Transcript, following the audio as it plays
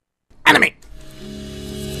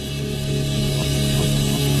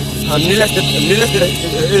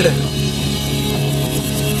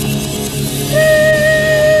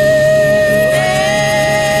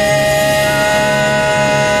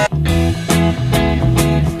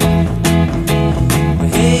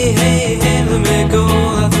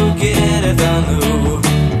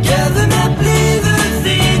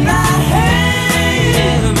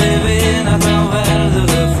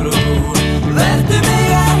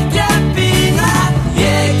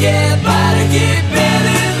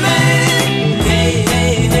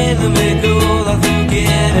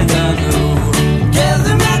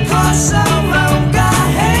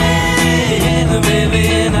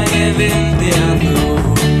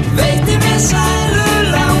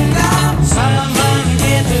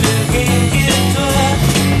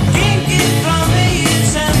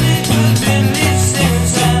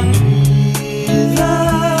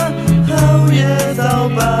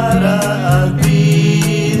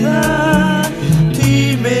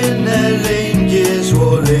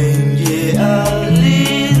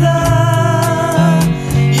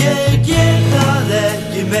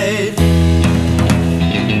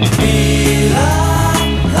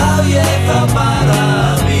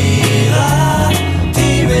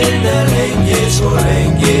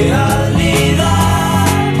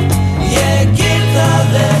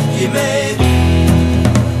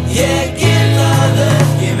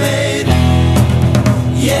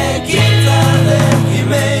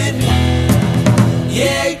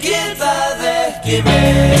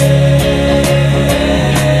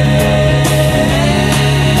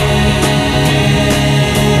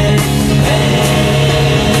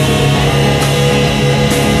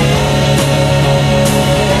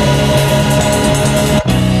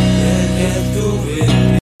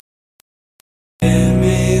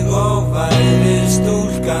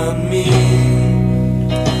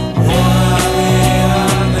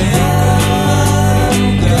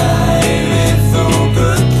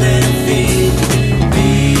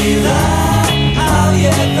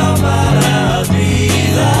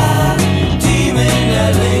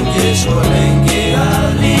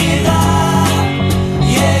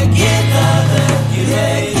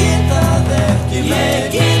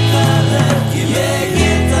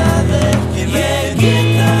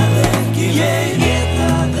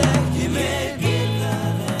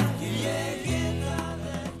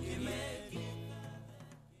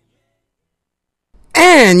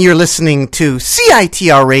And you're listening to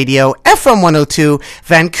CITR Radio, FM 102,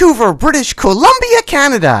 Vancouver, British Columbia,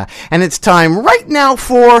 Canada. And it's time right now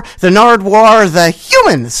for the Nardwuar, the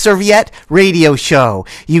Human Serviette Radio Show.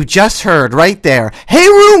 You just heard right there,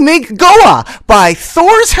 Heru Mig Goa by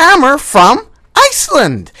Thor's Hammer from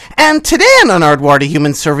Iceland. And today on the Nardwuar, the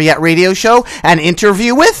Human Serviette Radio Show, an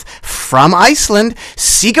interview with, from Iceland,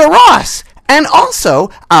 Sigur. And also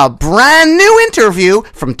a brand new interview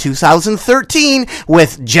from 2013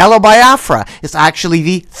 with Jello Biafra. It's actually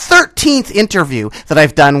the 13th interview that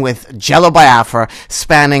I've done with Jello Biafra,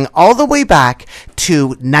 spanning all the way back to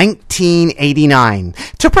 1989.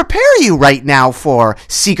 To prepare you right now for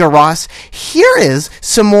Sigur, here is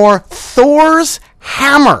some more Thor's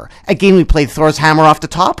Hammer. Again, we played Thor's Hammer off the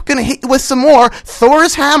top. Gonna hit you with some more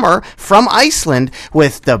Thor's Hammer from Iceland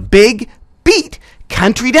with the big beat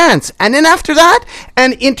country dance. And then after that,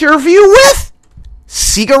 an interview with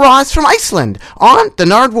Sigur from Iceland on the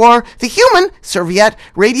Nardwuar, the Human Serviette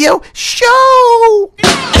Radio Show.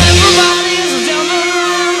 Everybody's jumping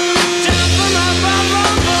up, down.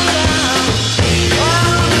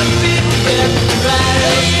 All the people get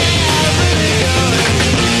right.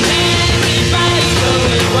 Everybody's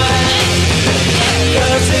going wild,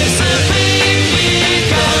 'cause it's a big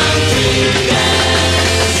country dance.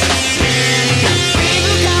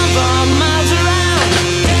 Never, never, never,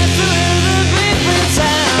 never, never, never, never,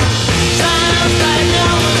 never,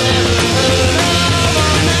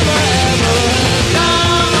 never, never, never, never,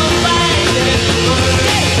 never,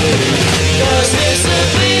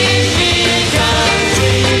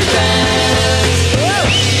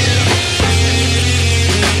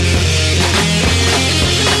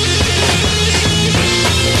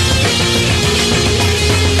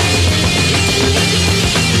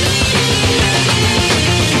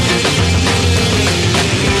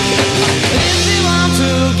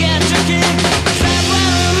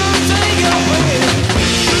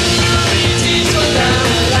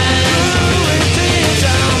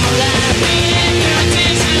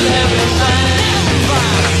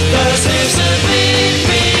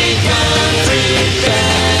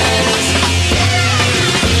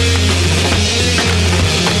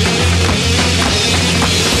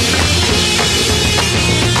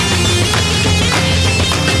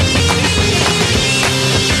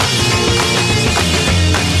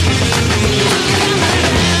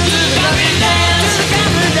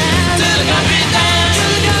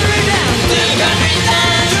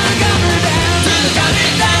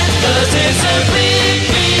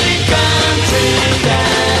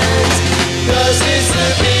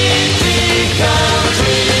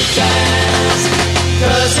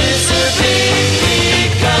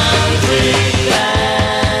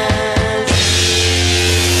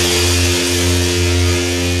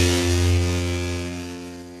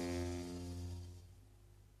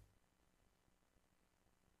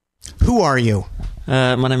 who are you?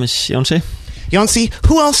 My name is Jonsi. Jonsi,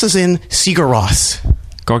 who else is in Sigur Rós?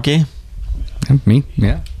 Gorgi. And me,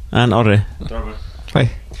 yeah. And Orri.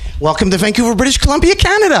 Hi. Welcome to Vancouver, British Columbia,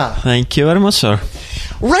 Canada. Thank you very much, sir.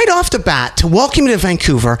 Right off the bat, to welcome you to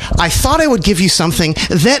Vancouver, I thought I would give you something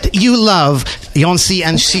that you love, Jonsi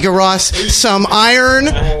and Sigur Rós, some Iron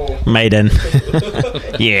Maiden.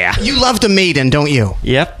 Yeah. You love the Maiden, don't you?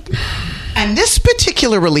 Yep. And this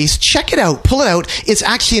particular release, check it out, pull it out, it's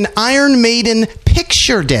actually an Iron Maiden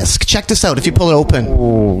picture disc. Check this out if you pull it open.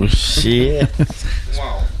 Oh, shit.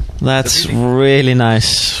 Wow. That's really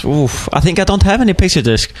nice. Oof. I think I don't have any picture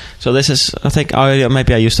disc. So this is, I think,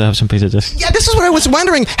 maybe I used to have some picture disc. Yeah, this is what I was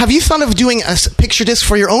wondering. Have you thought of doing a picture disc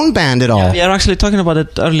for your own band at all? Yeah, we are actually talking about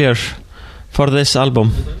it earlier for this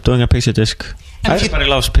album, doing a picture disc. Everybody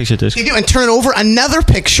loves picture disc. You do, and turn over another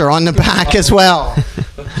picture on the back as well.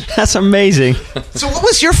 That's amazing. So what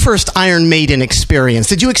was your first Iron Maiden experience?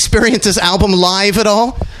 Did you experience this album live at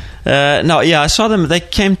all? No, yeah, I saw them. They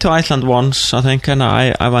came to Iceland once, I think, and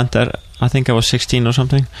I went there. I think I was 16 or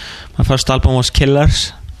something. My first album was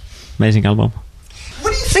Killers. Amazing album.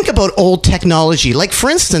 What do you think about old technology? Like, for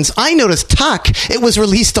instance, I noticed Tuck, it was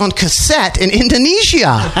released on cassette in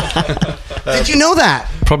Indonesia. Did you know that?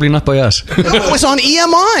 Probably not by us. No, it was on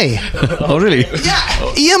EMI. Oh, really? Yeah,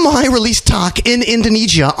 EMI released Tuck in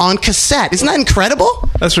Indonesia on cassette. Isn't that incredible?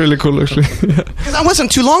 That's really cool, actually. Because that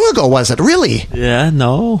wasn't too long ago, was it? Really? Yeah,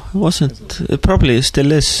 no, it wasn't. It probably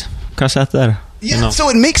still is. Cassette there. Yeah, you know. So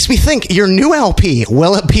it makes me think, your new LP,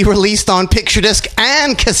 will it be released on picture disc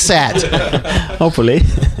and cassette? Hopefully.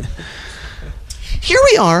 Here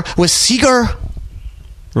we are with Sigur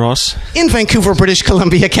Rós in Vancouver, British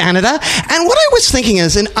Columbia, Canada. And what I was thinking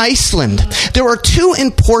is, in Iceland, there are two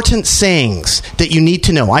important sayings that you need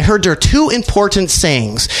to know. I heard there are two important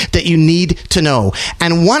sayings that you need to know.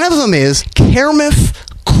 And one of them is Kermif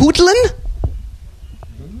Kudlin.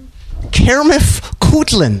 Kermif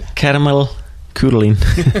Kudlin. Caramel Kudlin.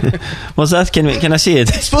 What's that? Can I see it?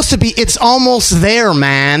 It's supposed to be, it's almost there,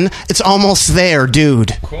 man. It's almost there,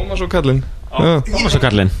 dude. Koma svo kallinn. Oh, Koma svo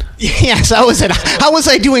kallinn. Yes, how was it? How was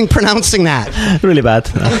I doing pronouncing that? Really bad.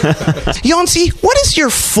 Jonsi, what is your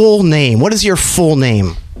full name? What is your full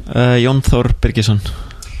name? Jon Thor Birgisson.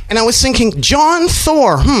 And I was thinking, John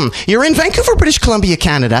Thor, you're in Vancouver, British Columbia,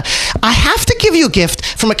 Canada. I have to give you a gift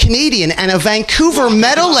from a Canadian and a Vancouver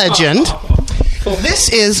metal legend. This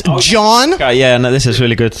is John. Yeah, no, this is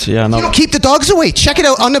really good. Yeah, no. You know, keep the dogs away. Check it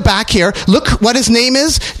out on the back here. Look what his name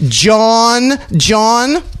is. John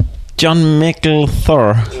Mikkel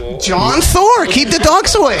Thor. John Thor. Keep the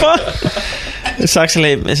dogs away.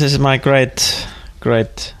 This is my great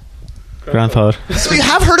grandfather. So you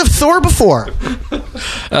have heard of Thor before?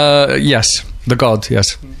 Yes. The god,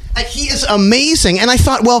 yes. He is amazing. And I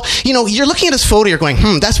thought, well, you know, you're looking at his photo, you're going,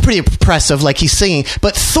 that's pretty impressive, like he's singing.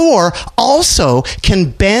 But Thor also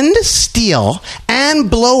can bend steel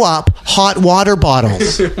and blow up hot water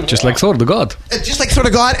bottles. Just like Thor, the god. Just like Thor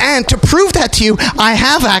the God. And to prove that to you, I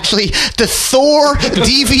have actually the Thor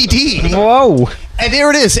DVD. Whoa. And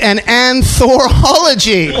there it is, an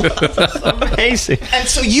Anthology. Amazing. And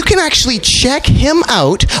so you can actually check him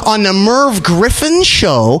out on the Merv Griffin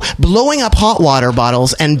show, blowing up hot water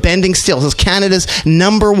bottles and bending steel. This is Canada's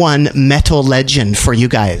 #1 metal legend for you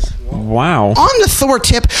guys. Wow. On the Thor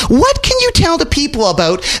tip, what can you tell the people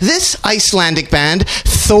about this Icelandic band,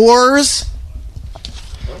 Thor's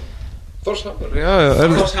Hammer. Yeah.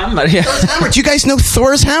 Thor's Hammer, yeah. Thor's Hammer? Do you guys know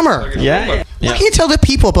Thor's Hammer? Yeah. What can you tell the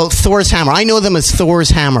people about Thor's Hammer? I know them as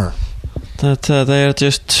Thor's Hammer. That they are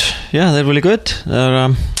just, they're really good.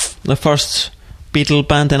 They're the first Beatle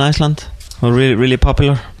band in Iceland. Were really, really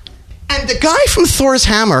popular. And the guy from Thor's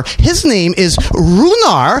Hammer, his name is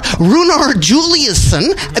Runar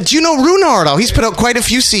Juliusson. Do you know Runar, though? He's put out quite a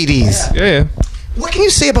few CDs. Yeah. What can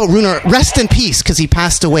you say about Runar? Rest in peace, because he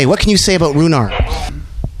passed away. What can you say about Runar?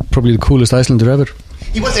 Probably the coolest Icelander ever.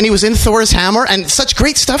 He was in Thor's Hammer, and such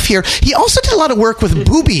great stuff here. He also did a lot of work with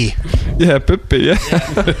Booby. Yeah, Pippi, yeah.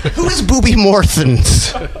 Who is Booby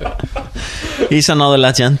Morthens? He's another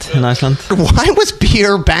legend in Iceland. Why was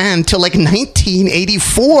beer banned till like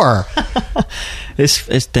 1984?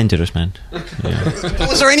 It's dangerous, man. Yeah.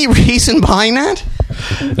 Was there any reason behind that?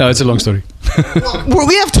 No, it's a long story. Well,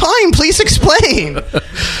 we have time. Please explain.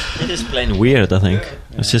 It is plain weird, I think.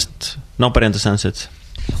 It's just nobody understands it.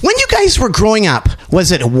 When you guys were growing up,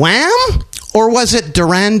 was it Wham or was it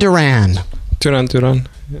Duran Duran? Duran.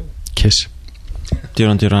 Kiss.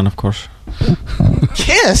 Duran, of course.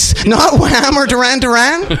 Kiss? Not Wham or Duran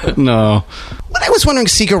Duran? No. But I was wondering,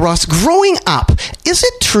 Sigur Rós, growing up, is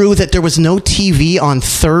it true that there was no TV on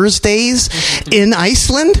Thursdays in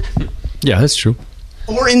Iceland? Yeah, that's true.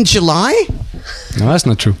 Or in July? No, that's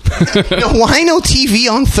not true. No, why no TV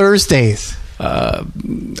on Thursdays? I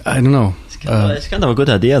don't know. It's kind of a good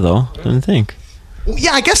idea, though, don't you think?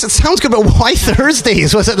 Yeah, I guess it sounds good, but why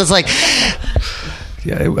Thursdays? Was it? It's like,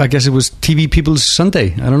 Yeah, I guess it was TV People's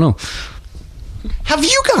Sunday. I don't know. have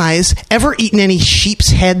you guys ever eaten any sheep's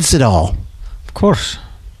heads at all? Of course.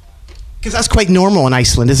 Because that's quite normal in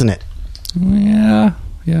Iceland, isn't it? Yeah,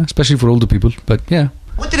 especially for older people. But yeah,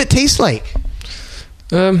 What did it taste like?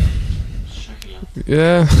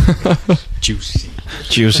 yeah. Juicy.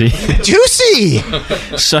 Juicy!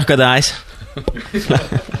 Suck at the eyes.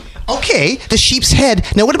 Okay, the sheep's head.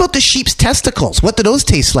 Now, what about the sheep's testicles? What do those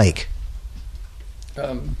taste like?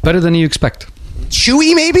 Better than you expect.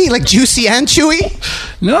 Chewy, maybe? Like juicy and chewy?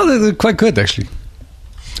 No, they're quite good actually.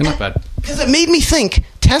 They're not bad. Because it made me think,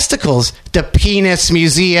 testicles, the penis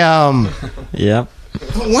museum. Yep.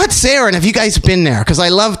 What's there? And have you guys been there? Because I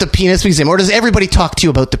love the penis museum. Or does everybody talk to you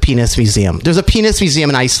about the penis museum? There's a penis museum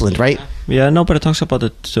in Iceland, right? Yeah, nobody talks about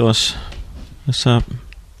it to us. It's,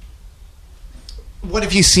 What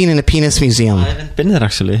have you seen in a penis museum? I haven't been there,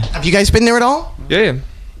 actually. Have you guys been there at all? Yeah.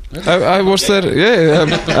 I was there,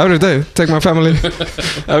 every day. Take my family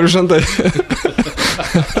every Sunday.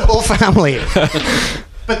 The whole family.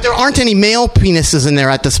 But there aren't any male penises in there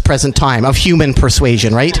at this present time of human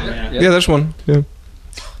persuasion, right? Yeah, there's one. Yeah.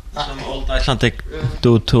 Some old Icelandic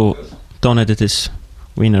dude who donated his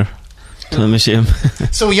wiener to the museum.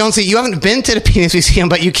 So, Jonsi, you haven't been to the penis museum,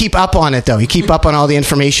 but you keep up on it, though. You keep up on all the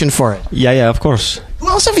information for it. Yeah, of course. Who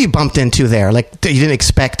else have you bumped into there? Like, that you didn't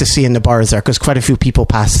expect to see in the bars there? Because quite a few people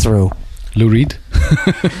pass through. Lou Reed.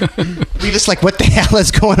 We just like, what the hell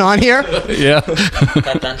is going on here? Yeah.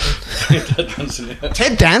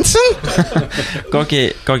 Ted Danson?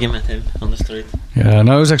 Gogi met him on the street. Yeah,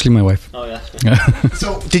 no, it was actually my wife. Oh, yeah.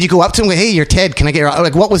 So, did you go up to him and go, hey, you're Ted, can I get your...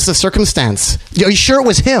 Like, what was the circumstance? Are you sure it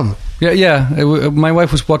was him? Yeah. My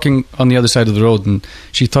wife was walking on the other side of the road and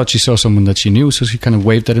she thought she saw someone that she knew, so she kind of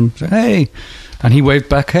waved at him, said, hey. And he waved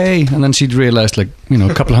back, hey. And then she'd realised, like,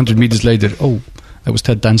 a couple hundred meters later, oh, that was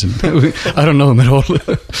Ted Danson. I don't know him at all.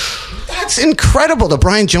 That's incredible. The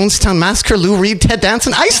Brian Jonestown Massacre, Lou Reed, Ted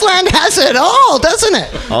Danson. Iceland has it all, doesn't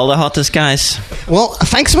it? All the hottest guys. Well,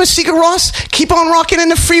 thanks so much, Sigur Ross. Keep on rocking in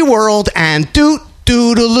the free world and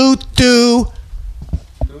do-do-do-do.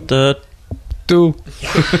 Do.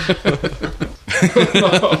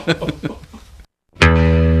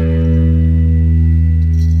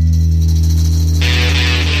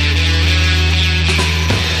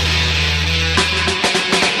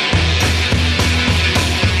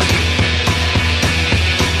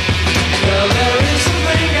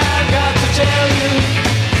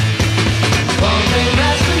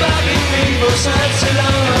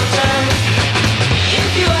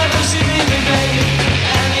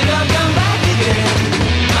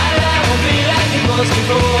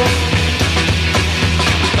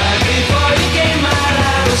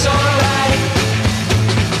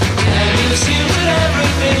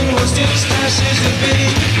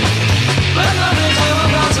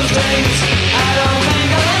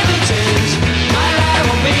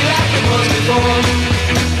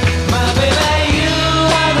 My baby, you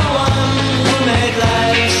are the one who made life.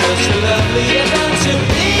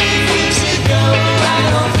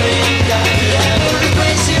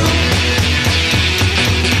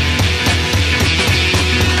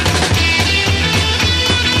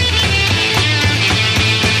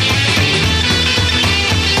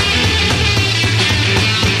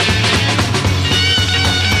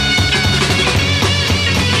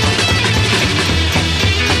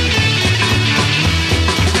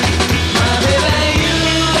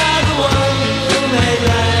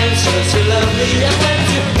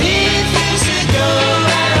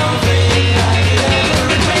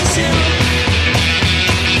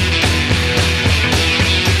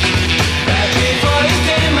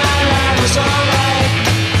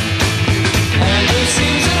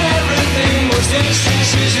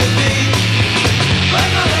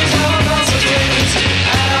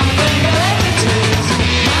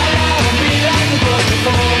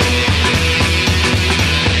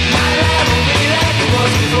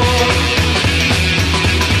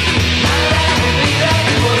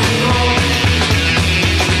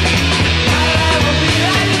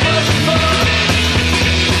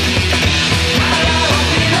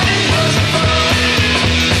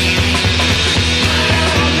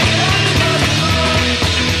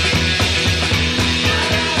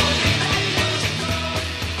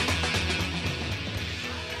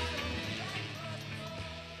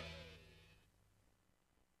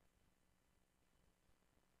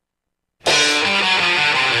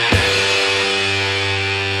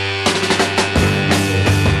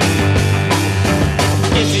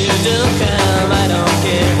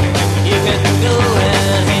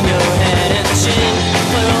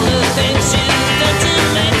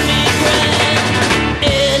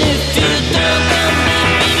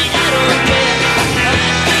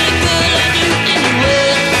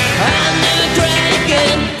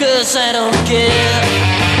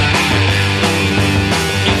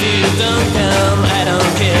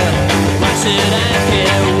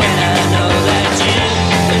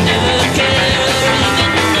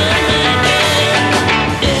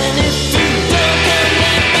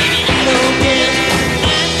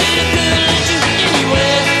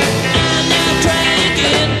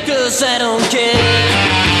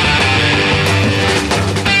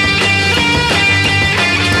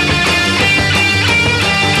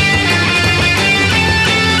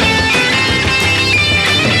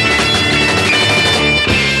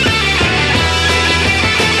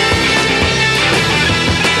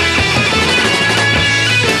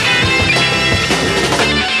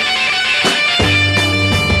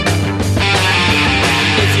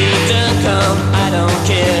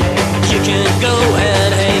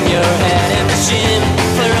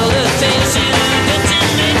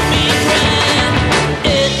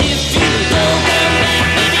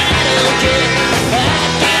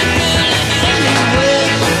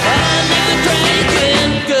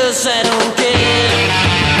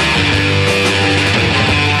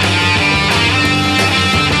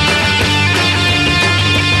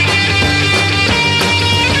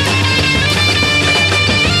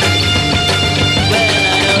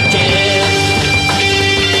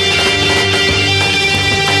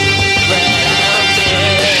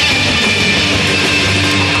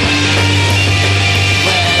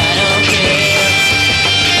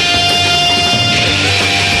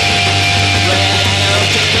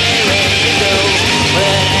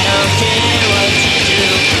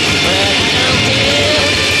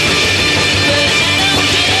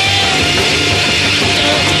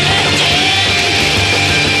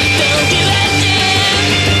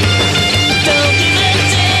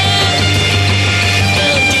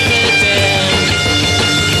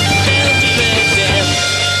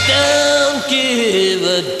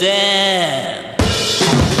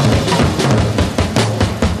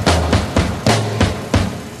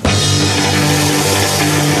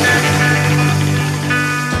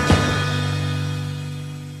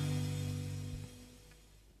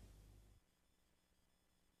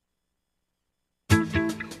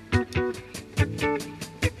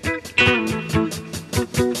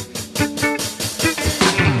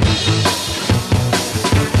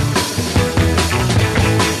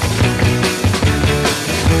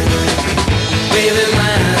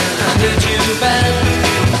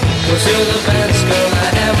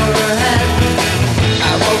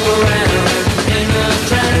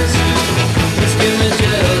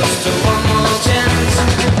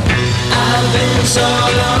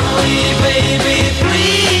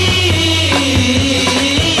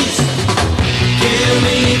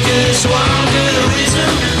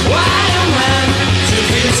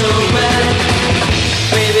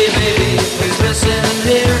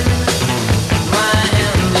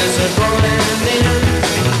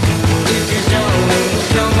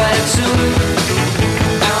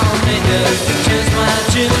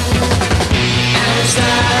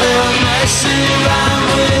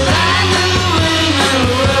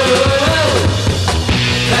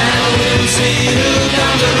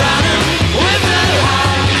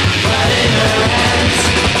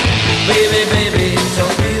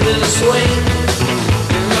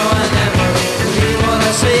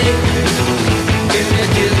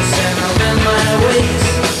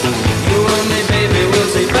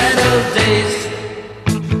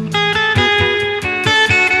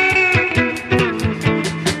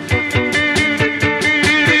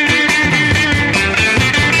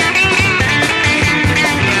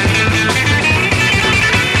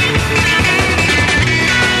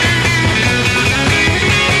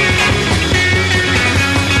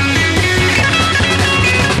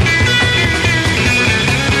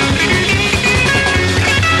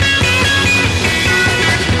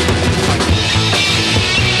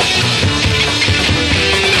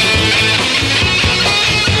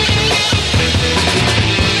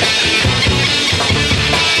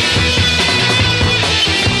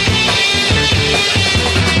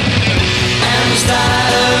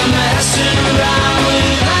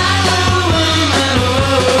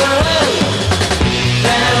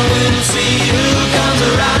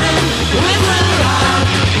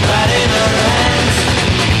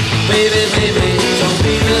 Baby, baby, don't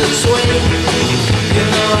be this way. You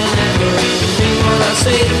know I never mean what I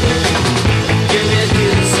say. Give me a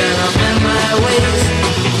kiss and I'm in my ways.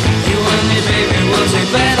 You and me, baby, will see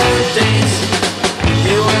better days.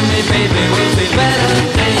 You and me, baby, will see better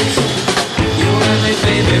days. You and me,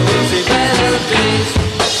 baby, will see better days.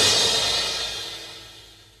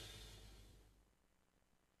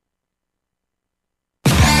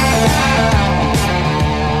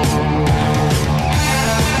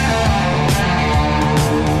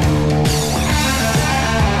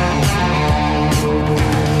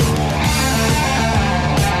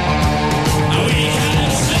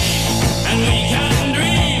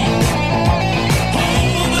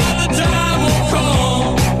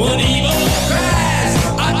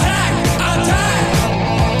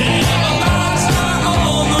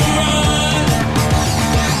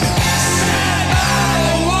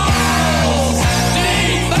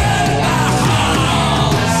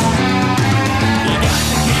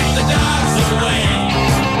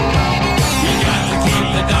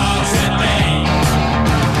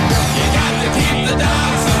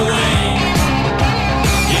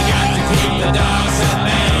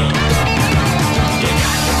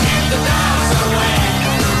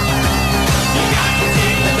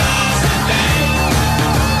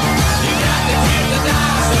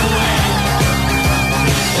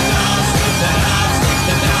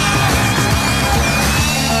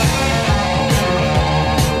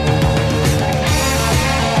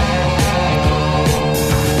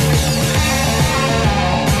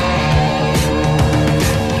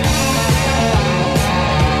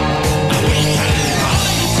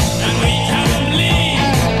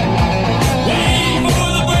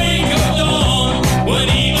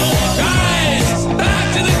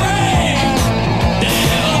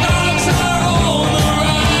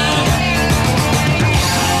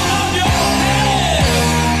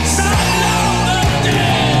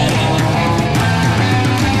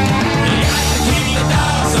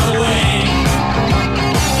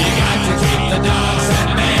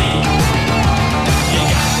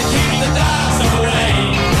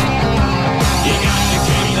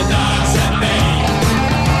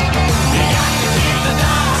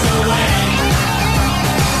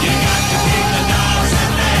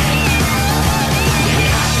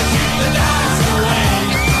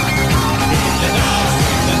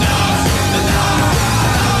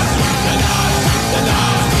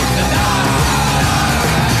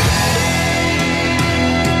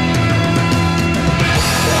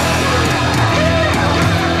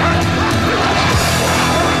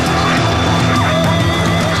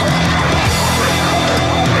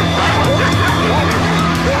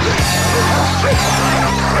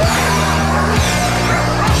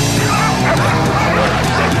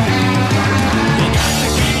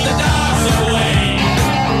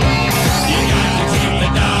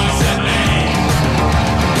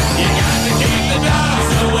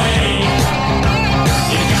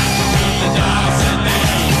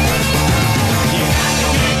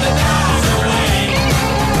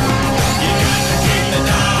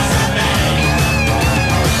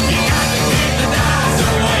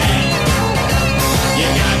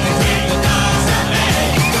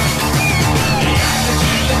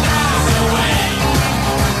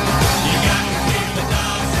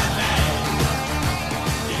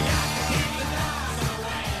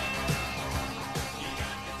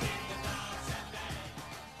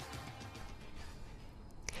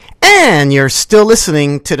 And you're still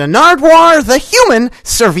listening to the Nardwuar, the Human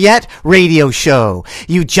Serviette radio show.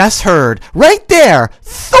 You just heard right there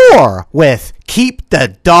Thor with Keep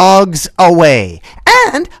the Dogs Away.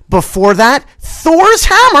 And before that, Thor's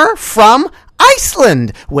Hammer from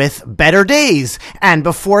Iceland with Better Days. And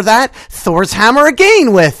before that, Thor's Hammer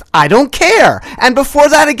again with I Don't Care. And before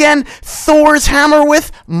that again, Thor's Hammer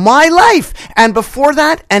with My Life. And before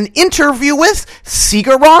that, an interview with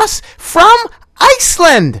Sigur from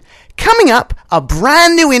Iceland. Coming up, a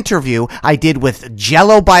brand new interview I did with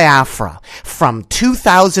Jello Biafra from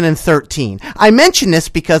 2013. I mention this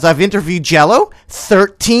because I've interviewed Jello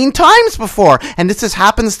 13 times before, and this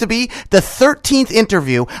happens to be the 13th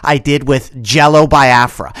interview I did with Jello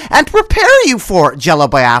Biafra. And to prepare you for Jello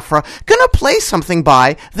Biafra, gonna play something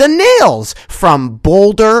by The Nails from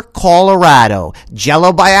Boulder, Colorado,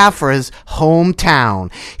 Jello Biafra's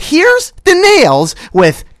hometown. Here's The Nails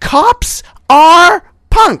with Cops Are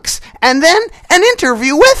Punks, and then an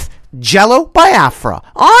interview with Jello Biafra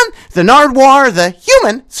on the Nardwuar, the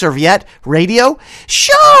Human Serviette radio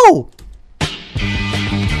show.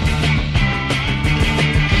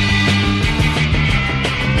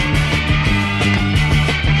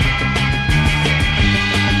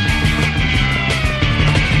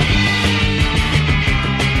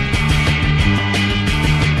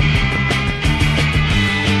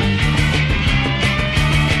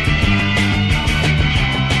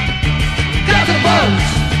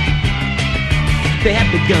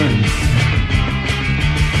 big guns.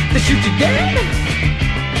 They shoot you dead.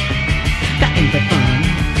 That ain't that fun.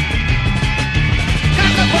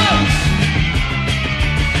 Got the bones.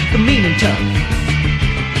 The mean and tough.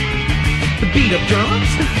 The beat up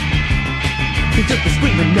drums. They took the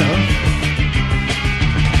screaming enough.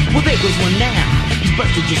 Well, there goes one now. He's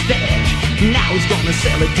busted your stash. Now he's gonna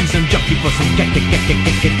sell it to some junkie for some get. Got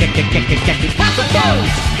the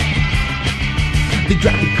bones. They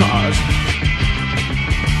drive the cars.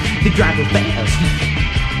 They drive real fast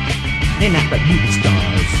and act like movie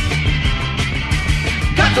stars.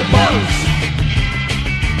 Got the bones.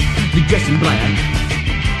 They dress in black.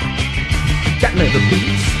 Got leather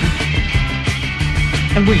boots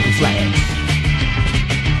and waving flags.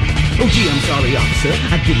 Oh gee, I'm sorry, officer,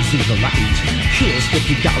 I didn't see the light. Here's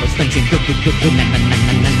 $50, thanks and good, na.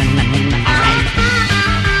 Alright.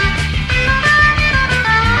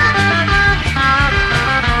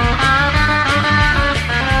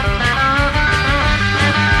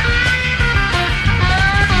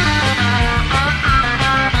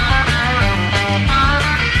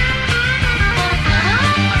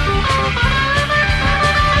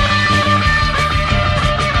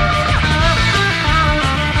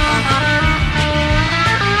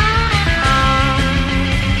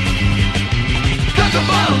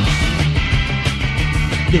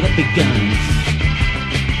 They have big guns.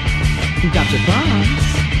 Got your bombs.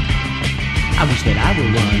 I wish that I were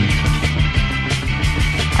one.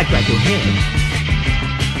 I'd grab your head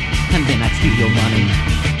and then I'd steal your money.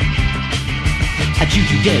 I'd shoot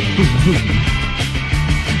you dead, boom, boom.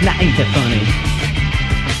 Now ain't that funny?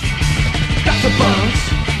 Got your bombs.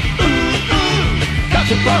 Ooh, ooh. Got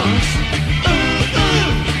your bombs. Ooh,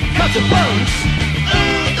 ooh. Got your bombs.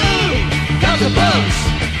 Ooh, ooh. Got your bombs.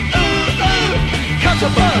 Cut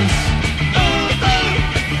the buns,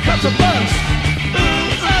 cut the buns,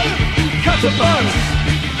 cut the buns,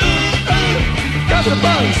 cut the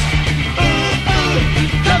buns,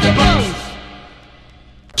 cut the buns.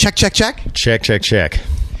 Check, check, check. Check, check, check.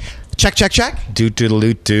 Check, check, check.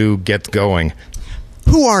 Doot-doodle-doot-doo, get going.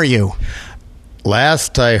 Who are you?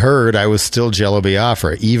 Last I heard, I was still Jello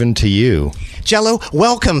Biafra, even to you. Jello,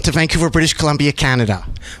 welcome to Vancouver, British Columbia, Canada.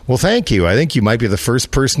 Well, thank you. I think you might be the first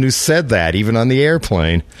person who said that, even on the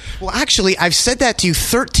airplane. Well, actually, I've said that to you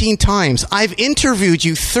 13 times. I've interviewed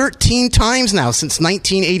you 13 times now since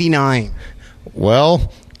 1989.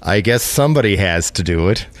 Well, I guess somebody has to do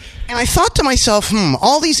it. And I thought to myself,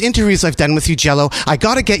 all these interviews I've done with you, Jello, I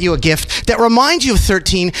gotta get you a gift that reminds you of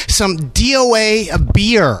 13, some DOA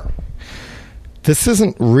beer. This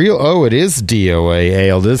isn't real. Oh, it is DOA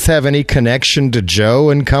ale. Does this have any connection to Joe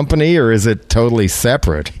and Company, or is it totally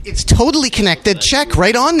separate? It's totally connected. Check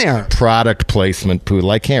right on there. Product placement, Poodle.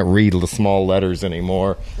 I can't read the small letters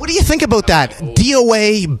anymore. What do you think about that?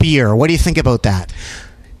 DOA beer. What do you think about that?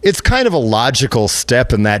 It's kind of a logical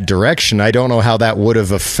step in that direction. I don't know how that would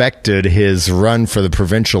have affected his run for the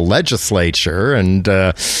provincial legislature. And,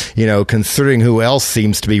 considering who else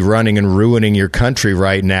seems to be running and ruining your country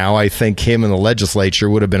right now, I think him in the legislature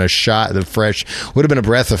would have been would have been a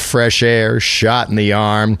breath of fresh air, shot in the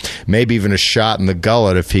arm, maybe even a shot in the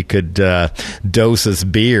gullet if he could dose his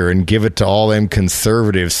beer and give it to all them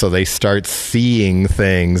conservatives so they start seeing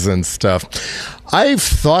things and stuff. I've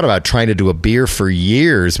thought about trying to do a beer for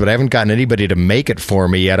years, but I haven't gotten anybody to make it for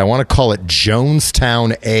me yet. I want to call it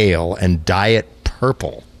Jonestown Ale and dye it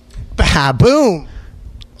purple. Baboom!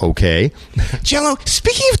 Okay. Jello,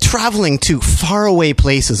 speaking of traveling to faraway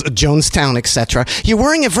places, Jonestown, etc., you're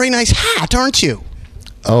wearing a very nice hat, aren't you?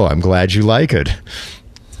 Oh, I'm glad you like it.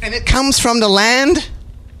 And it comes from the land?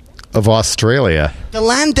 Of Australia. The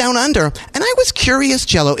land down under. And I was curious,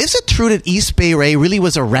 Jello, is it true that East Bay Ray really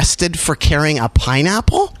was arrested for carrying a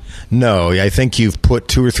pineapple? No, I think you've put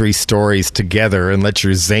 2 or 3 stories together and let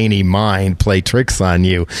your zany mind play tricks on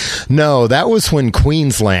you. No, that was when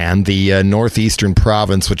Queensland, the northeastern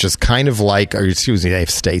province, which is kind of like, they have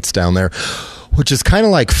states down there, which is kind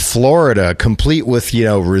of like Florida, complete with,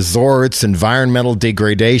 resorts, environmental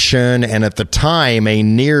degradation, and at the time, a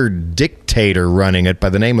near dictator running it by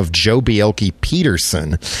the name of Joe Bielke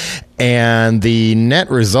Peterson. And the net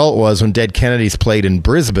result was when Dead Kennedys played in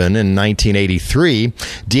Brisbane in 1983,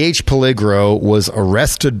 D.H. Peligro was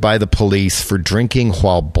arrested by the police for drinking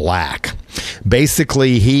while black.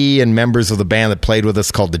 Basically, he and members of the band that played with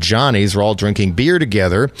us called the Johnnies were all drinking beer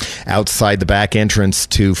together outside the back entrance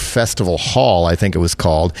to Festival Hall, I think it was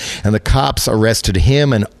called, and the cops arrested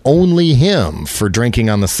him and only him for drinking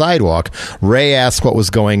on the sidewalk. Ray asked what was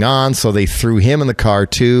going on, so they threw him in the car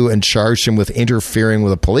too and charged him with interfering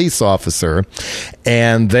with a police officer officer,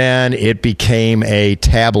 and then it became a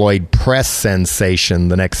tabloid press sensation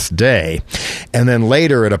the next day. And then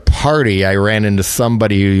later at a party, I ran into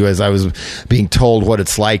somebody who, as I was being told what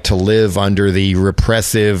it's like to live under the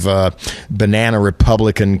repressive banana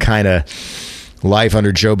Republican kind of life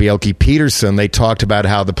under Joe Bielke-Peterson, they talked about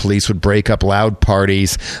how the police would break up loud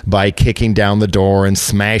parties by kicking down the door and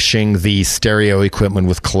smashing the stereo equipment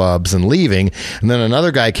with clubs and leaving. And then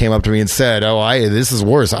another guy came up to me and said, this is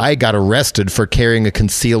worse. I got arrested for carrying a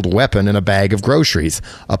concealed weapon in a bag of groceries,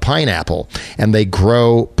 a pineapple. And they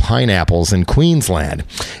grow pineapples in Queensland.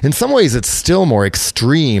 In some ways, it's still more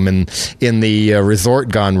extreme in the resort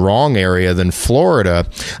gone wrong area than Florida.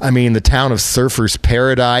 I mean, the town of Surfers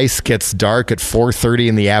Paradise gets dark at 4:30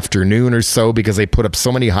 in the afternoon or so because they put up so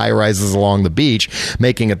many high-rises along the beach,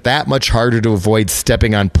 making it that much harder to avoid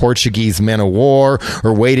stepping on Portuguese men of war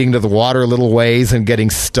or wading to the water a little ways and getting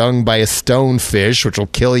stung by a stonefish, which will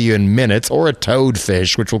kill you in minutes, or a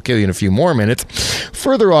toadfish, which will kill you in a few more minutes.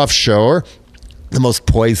 Further offshore, the most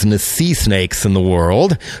poisonous sea snakes in the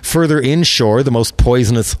world. Further inshore, the most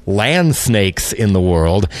poisonous land snakes in the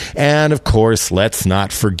world. And, of course, let's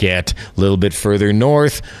not forget, a little bit further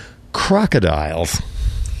north, crocodiles.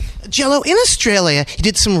 Jello, in Australia, you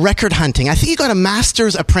did some record hunting. I think you got a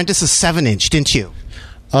master's apprentice of 7-inch, didn't you?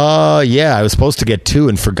 Yeah, I was supposed to get 2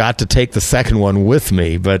 and forgot to take the second one with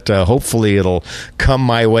me, but hopefully it'll come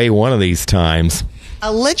my way one of these times.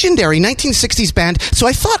 A legendary 1960s band. So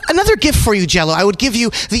I thought another gift for you, Jello. I would give you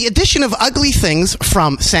the edition of Ugly Things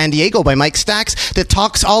from San Diego by Mike Stax that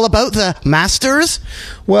talks all about the Masters.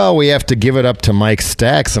 Well, we have to give it up to Mike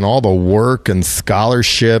Stax and all the work and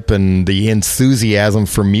scholarship and the enthusiasm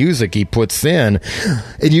for music he puts in.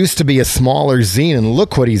 It used to be a smaller zine, and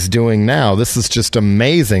look what he's doing now. This is just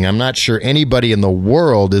amazing. I'm not sure anybody in the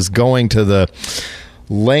world is going to the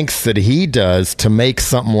lengths that he does to make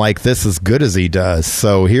something like this as good as he does.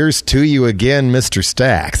 So here's to you again, Mr.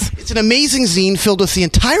 Stax. It's an amazing zine filled with the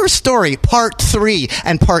entire story. Part 3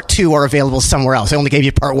 and Part 2 are available somewhere else. I only gave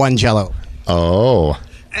you Part 1, Jello. Oh.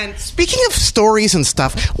 And speaking of stories and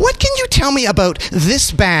stuff, what can you tell me about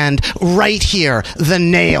this band right here, The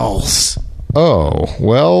Nails? Oh,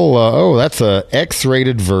 well, that's a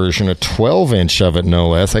X-rated version, a 12-inch of it, no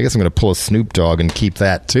less. I guess I'm going to pull a Snoop Dogg and keep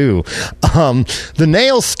that, too. The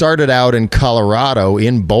Nails started out in Colorado,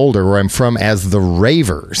 in Boulder, where I'm from, as the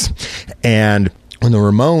Ravers. And when the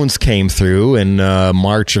Ramones came through in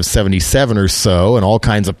March of 77 or so, and all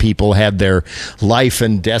kinds of people had their life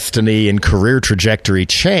and destiny and career trajectory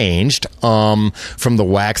changed, from the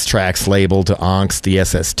Wax Trax label to Onks, the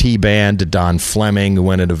SST band, to Don Fleming, who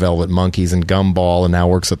went into Velvet Monkeys and Gumball and now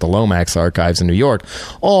works at the Lomax Archives in New York.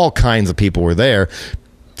 All kinds of people were there.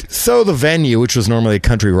 So the venue, which was normally a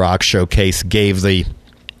country rock showcase, gave the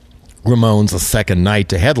Ramones a second night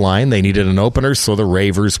to headline. They needed an opener, so the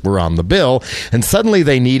Ravers were on the bill. And suddenly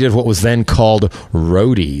they needed what was then called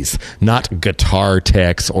roadies, not guitar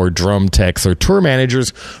techs or drum techs or tour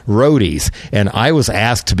managers, roadies. And I was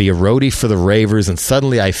asked to be a roadie for the Ravers, and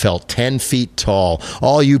suddenly I felt 10 feet tall.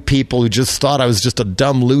 All you people who just thought I was just a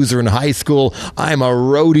dumb loser in high school, I'm a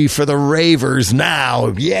roadie for the Ravers now.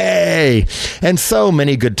 Yay! And so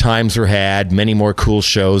many good times were had, many more cool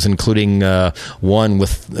shows, including one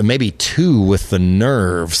with maybe 2 with the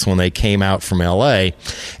Nerves when they came out from L.A.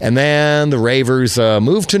 And then the Ravers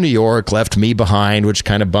moved to New York, left me behind, which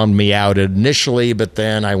kind of bummed me out initially, but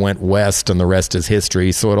then I went west, and the rest is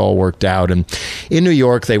history, so it all worked out. And in New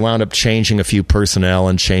York, they wound up changing a few personnel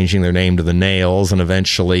and changing their name to the Nails, and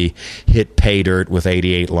eventually hit pay dirt with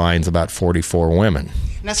 88 lines about 44 women.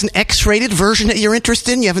 And that's an X-rated version that you're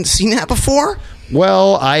interested in? You haven't seen that before?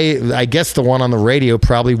 Well, I guess the one on the radio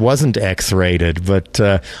probably wasn't X-rated, but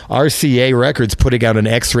RCA Records putting out an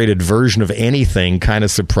X-rated version of anything kind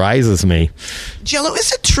of surprises me. Jello,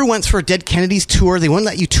 is it true once for a Dead Kennedys tour, they wouldn't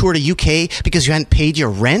let you tour to UK because you hadn't paid your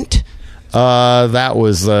rent? That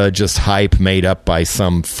was just hype made up by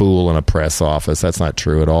some fool in a press office. That's not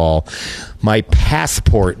true at all. My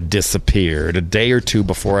passport disappeared a day or 2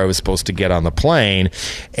 before I was supposed to get on the plane,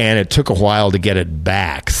 and it took a while to get it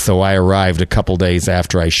back. So I arrived a couple days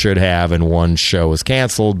after I should have, and one show was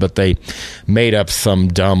canceled, but they made up some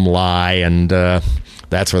dumb lie, and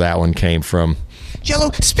that's where that one came from.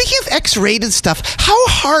 Jello, speaking of X-rated stuff, how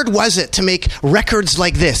hard was it to make records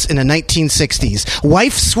like this in the 1960s?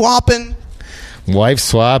 Wife swapping,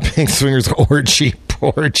 swingers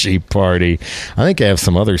orgy party. I think I have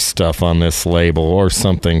some other stuff on this label or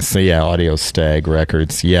something. So yeah, Audio Stag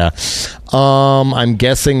Records. Yeah. I'm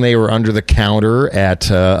guessing they were under the counter at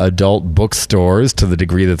adult bookstores, to the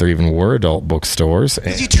degree that there even were adult bookstores.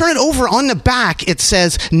 As you turn it over on the back, it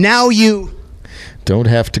says, now you... Don't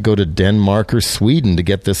have to go to Denmark or Sweden to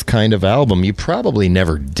get this kind of album. You probably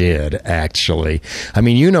never did, actually. I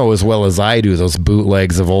mean, you know as well as I do those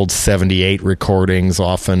bootlegs of old 78 recordings,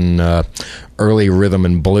 often early rhythm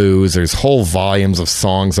and blues. There's whole volumes of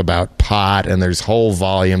songs about pot, and there's whole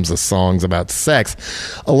volumes of songs about sex.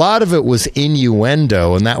 A lot of it was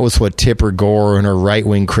innuendo, and that was what Tipper Gore and her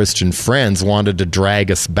right-wing Christian friends wanted to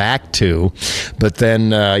drag us back to. But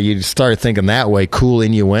then you start thinking that way, cool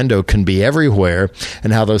innuendo can be everywhere,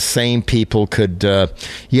 and how those same people could,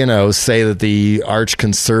 say that the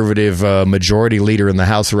arch-conservative majority leader in the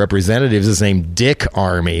House of Representatives is named Dick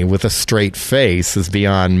Army with a straight face is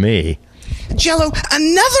beyond me. Jello,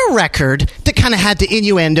 another record that kind of had the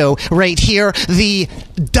innuendo right here, the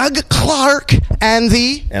Doug Clark and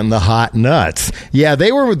the Hot Nuts. Yeah,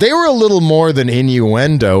 they were a little more than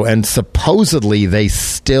innuendo, and supposedly they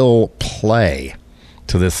still play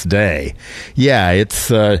to this day. Yeah,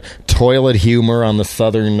 it's toilet humor on the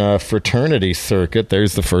Southern fraternity circuit.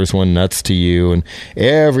 There's the first one, Nuts to You, and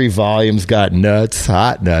every volume's got nuts,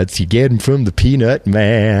 hot nuts. You get them from the Peanut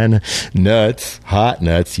Man. Nuts, hot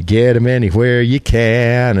nuts. You get them anywhere you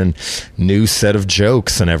can, and new set of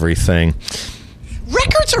jokes and everything.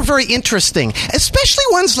 Records are very interesting, especially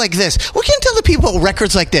ones like this. What can you tell the people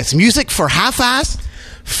records like this? Music for half-ass?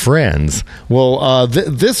 Friends. Well,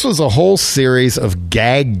 this was a whole series of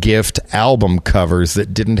gag gift album covers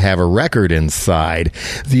that didn't have a record inside.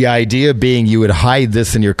 The idea being you would hide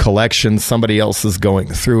this in your collection, somebody else is going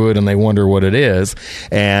through it and they wonder what it is,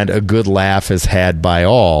 and a good laugh is had by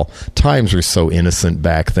all. Times were so innocent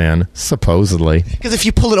back then, supposedly. Because if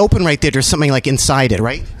you pull it open right there's something like inside it,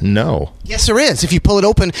 right? No. Yes, there is. If you pull it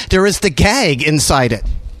open, there is the gag inside it.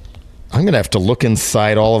 I'm going to have to look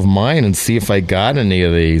inside all of mine and see if I got any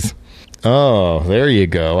of these. Oh, there you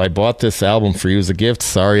go. I bought this album for you as a gift.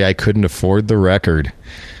 Sorry, I couldn't afford the record.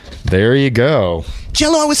 There you go.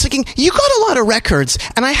 Jello, I was thinking, you got a lot of records,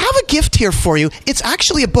 and I have a gift here for you. It's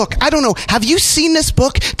actually a book. I don't know. Have you seen this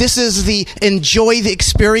book? This is the Enjoy the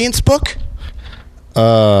Experience book.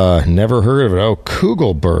 Never heard of it. Oh,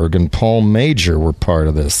 Kugelberg and Paul Major were part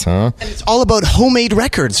of this, huh? And it's all about homemade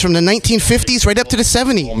records from the 1950s right up to the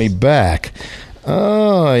 70s. Pull me back.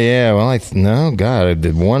 Oh, yeah. Well, I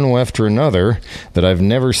did one after another that I've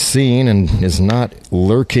never seen and is not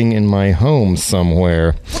lurking in my home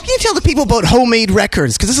somewhere. What can you tell the people about homemade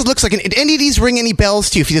records? Because this looks like did any of these ring any bells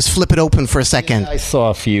to you if you just flip it open for a second? Yeah, I saw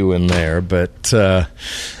a few in there, but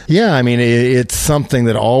yeah, I mean, it's something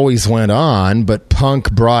that always went on, but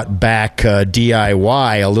punk brought back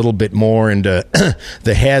DIY a little bit more into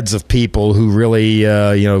the heads of people who really,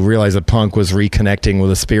 realized that punk was reconnecting with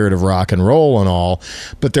the spirit of rock and roll and all.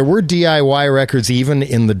 But there were DIY records even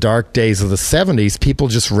in the dark days of the 70s. People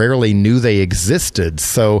just rarely knew they existed.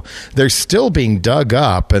 So they're still being dug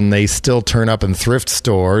up, and they still turn up in thrift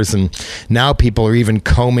stores. And now people are even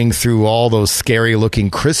combing through all those scary-looking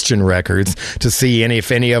Christian records to see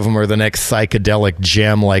if any of them are the next psychedelic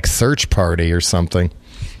gem like Search Party or something.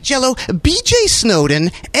 Jello, B.J.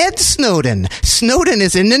 Snowden, Ed Snowden. Snowden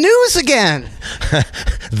is in the news again.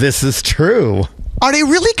 This is true. Are they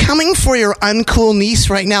really coming for your uncool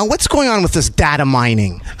niece right now? What's going on with this data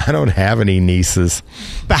mining? I don't have any nieces.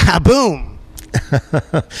 Bah-boom.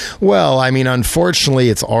 Well, I mean, unfortunately,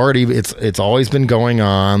 it's always been going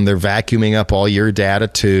on. They're vacuuming up all your data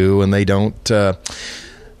too, and they don't.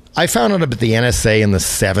 I found out about the NSA in the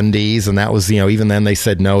 70s, and that was, even then they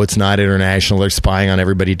said, no, it's not international. They're spying on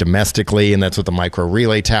everybody domestically, and that's what the micro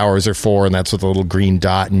relay towers are for, and that's what the little green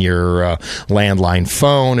dot in your landline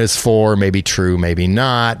phone is for. Maybe true, maybe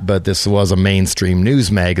not, but this was a mainstream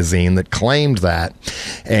news magazine that claimed that,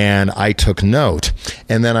 and I took note.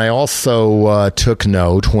 And then I also took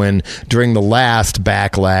note when, during the last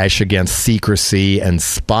backlash against secrecy and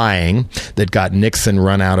spying that got Nixon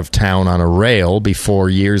run out of town on a rail before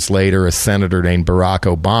years later, a senator named Barack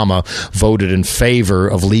Obama voted in favor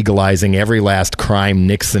of legalizing every last crime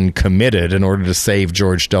Nixon committed in order to save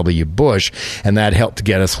George W. Bush, and that helped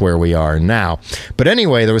get us where we are now. But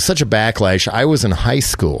anyway, there was such a backlash. I was in high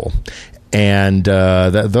school, and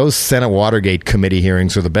those Senate Watergate committee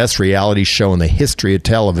hearings are the best reality show in the history of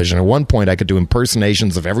television. At one point, I could do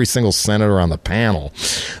impersonations of every single senator on the panel.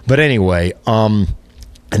 But anyway, and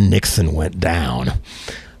Nixon went down.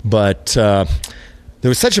 But There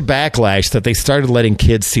was such a backlash that they started letting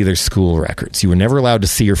kids see their school records. You were never allowed to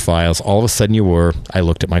see your files. All of a sudden you were. I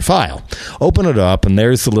looked at my file. Open it up, and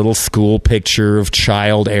there's the little school picture of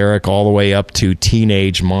child Eric all the way up to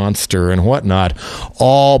teenage monster and whatnot.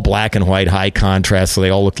 All black and white, high contrast, so they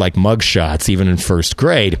all looked like mugshots, even in first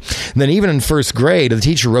grade. And then even in first grade, the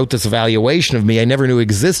teacher wrote this evaluation of me I never knew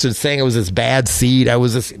existed, saying I was this bad seed, I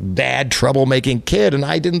was this bad troublemaking kid, and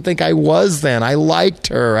I didn't think I was then. I liked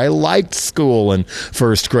her. I liked school and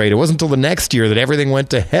first grade. It wasn't until the next year that everything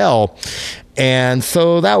went to hell. And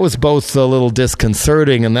so that was both a little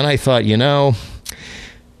disconcerting. And then I thought,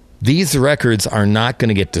 these records are not going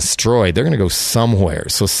to get destroyed. They're going to go somewhere.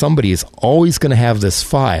 So somebody is always going to have this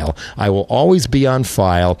file. I will always be on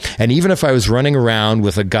file. And even if I was running around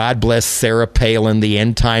with a God bless Sarah Palin, the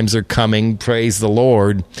end times are coming, praise the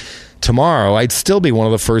Lord, tomorrow, I'd still be one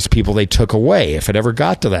of the first people they took away if it ever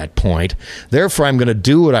got to that point. Therefore, I'm going to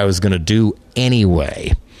do what I was going to do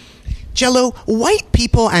anyway. Jello, white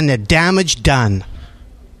people and the damage done.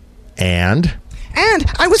 And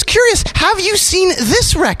I was curious, have you seen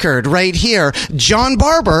this record right here? John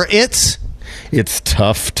Barber, it's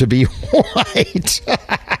tough to be white.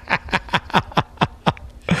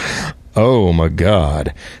 Oh, my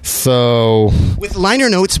God. So, with liner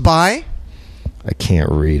notes by... I can't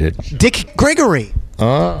read it. Dick Gregory.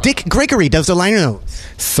 Dick Gregory does the liner notes.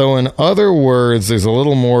 So in other words, there's a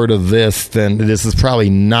little more to this than this is probably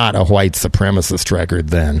not a white supremacist record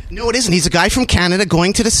then. No, it isn't. He's a guy from Canada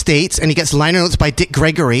going to the States, and he gets liner notes by Dick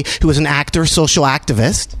Gregory, who is an actor, social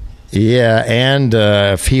activist. Yeah, and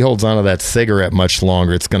if he holds onto that cigarette much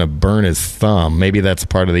longer, it's going to burn his thumb. Maybe that's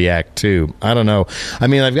part of the act, too. I don't know. I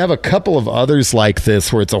mean, I have a couple of others like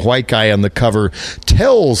this where it's a white guy on the cover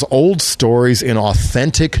tells old stories in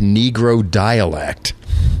authentic Negro dialect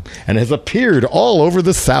and has appeared all over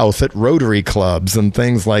the South at Rotary clubs and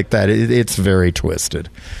things like that. It's very twisted.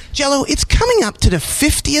 Jello, it's coming up to the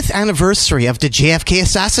 50th anniversary of the JFK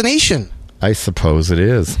assassination. I suppose it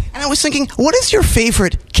is. And I was thinking, what is your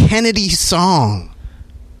favorite Kennedy song?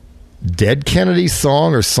 Dead Kennedy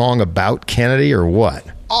song or song about Kennedy or what?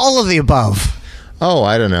 All of the above. Oh,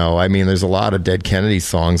 I don't know. I mean, there's a lot of Dead Kennedy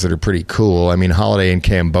songs that are pretty cool. I mean, Holiday in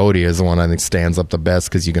Cambodia is the one I think stands up the best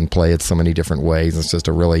because you can play it so many different ways. It's just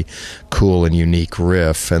a really cool and unique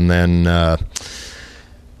riff. And then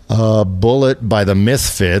Bullet by the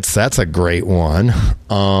Misfits, that's a great one.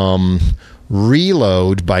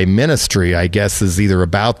 Reload by Ministry, I guess, is either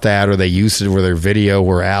about that or they used it with their video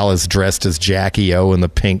where Al is dressed as Jackie O in the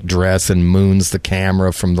pink dress and moons the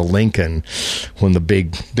camera from the Lincoln when the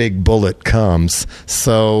big bullet comes.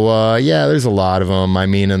 So, yeah, there's a lot of them. I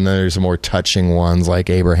mean, and there's more touching ones like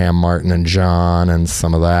Abraham Martin and John and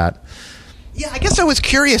some of that. Yeah, I guess I was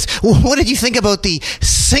curious. What did you think about the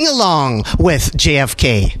sing-along with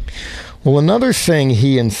JFK? Well, another thing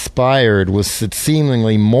he inspired was that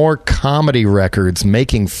seemingly more comedy records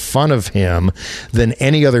making fun of him than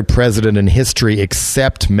any other president in history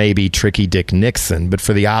except maybe Tricky Dick Nixon, but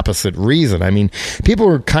for the opposite reason. I mean, people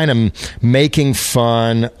were kind of making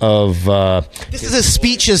fun of... this is a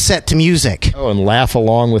speeches set to music. Oh, and laugh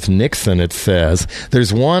along with Nixon, it says.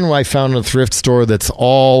 There's one I found in a thrift store that's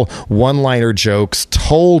all one-liner jokes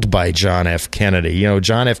told by John F. Kennedy. You know,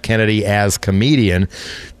 John F. Kennedy as comedian...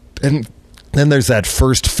 And then there's that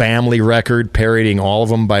First Family record parodying all of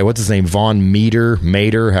them by, what's his name, Von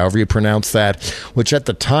Mater, however you pronounce that, which at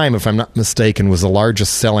the time, if I'm not mistaken, was the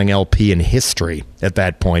largest selling LP in history at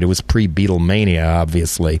that point. It was pre-Beatlemania,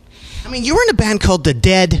 obviously. I mean, you were in a band called the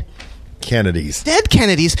Dead Kennedys. Dead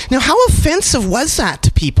Kennedys. Now, how offensive was that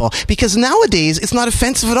to people? Because nowadays, it's not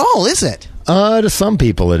offensive at all, is it? To some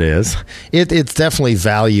people it is. It's definitely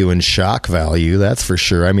value and shock value, that's for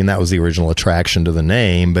sure. I mean, that was the original attraction to the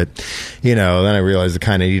name, but, you know, then I realized it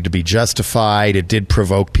kind of needed to be justified. It did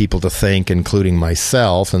provoke people to think, including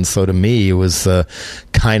myself, and so to me it was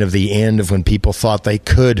kind of the end of when people thought they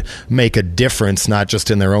could make a difference, not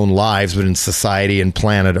just in their own lives, but in society and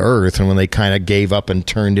planet Earth, and when they kind of gave up and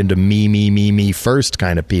turned into me first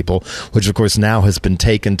kind of people, which of course now has been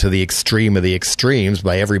taken to the extreme of the extremes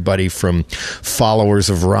by everybody from followers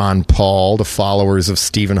of Ron Paul to followers of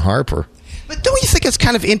Stephen Harper. But don't you think it's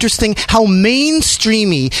kind of interesting how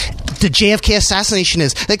mainstreamy the JFK assassination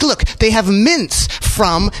is? Like, look, they have mints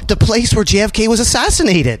from the place where JFK was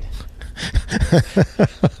assassinated.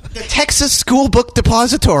 The Texas School Book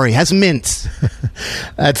Depository has mints.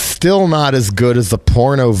 That's still not as good as the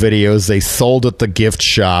porno videos they sold at the gift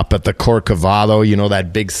shop at the Corcovado. You know,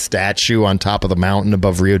 that big statue on top of the mountain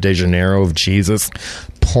above Rio de Janeiro of Jesus?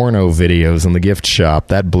 Porno videos in the gift shop.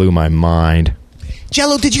 That blew my mind.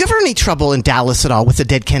 Jello, did you ever have any trouble in Dallas at all with the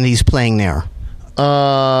Dead Kennedys playing there?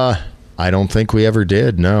 I don't think we ever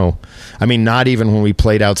did, no. I mean, not even when we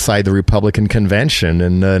played outside the Republican convention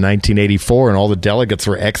in 1984 and all the delegates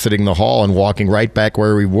were exiting the hall and walking right back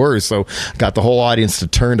where we were. So got the whole audience to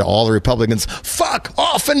turn to all the Republicans, fuck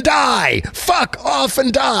off and die! Fuck off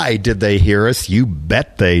and die! Did they hear us? You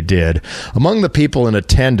bet they did. Among the people in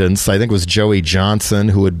attendance, I think it was Joey Johnson,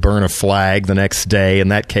 who would burn a flag the next day,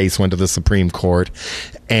 and that case went to the Supreme Court.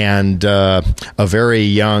 And a very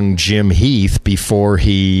young Jim Heath before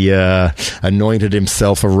he anointed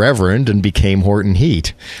himself a reverend and became Horton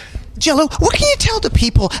Heat. Jello, what can you tell the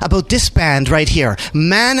people about this band right here?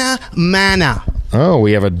 Mana Mana. Oh,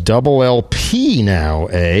 we have a double LP now,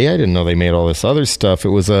 eh? I didn't know they made all this other stuff. It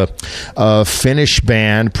was a Finnish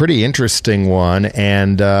band, pretty interesting one,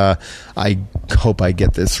 and I hope I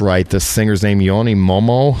get this right. The singer's name, Joni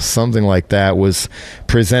Momo, something like that, was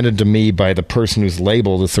presented to me by the person whose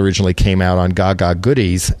label this originally came out on Gaga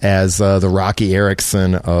Goodies as the Rocky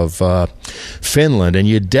Erickson of Finland, and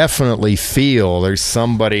you definitely feel there's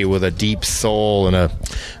somebody with a deep soul and a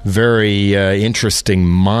very interesting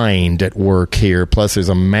mind at work here. Plus, there's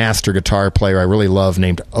a master guitar player I really love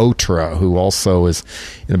named Otra, who also is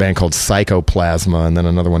in a band called Psychoplasma, and then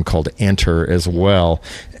another one called Enter as well.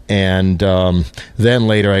 And then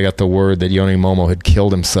later I got the word that Joni Momo had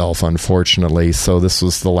killed himself, unfortunately, so this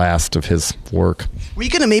was the last of his work. Were you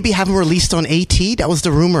going to maybe have him released on AT? That was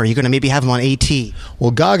the rumor. You're going to maybe have him on AT. Well,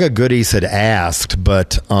 Gaga Goodies had asked,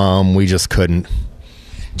 but we just couldn't.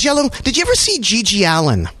 Jello, did you ever see Gigi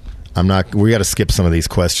Allen? We got to skip some of these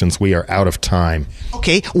questions. We are out of time.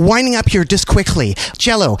 Okay, winding up here just quickly.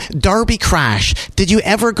 Jello, Darby Crash. Did you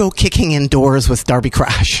ever go kicking indoors with Darby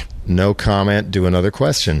Crash? No comment. Do another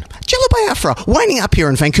question. Jello Biafra, winding up here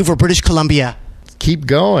in Vancouver, British Columbia. Keep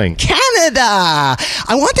going. Canada!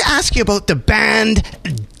 I want to ask you about the band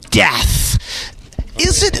Death.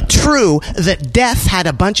 Is it true that Death had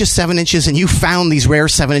a bunch of 7-inches and you found these rare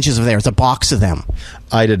 7-inches of theirs, a box of them?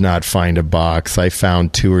 I did not find a box. I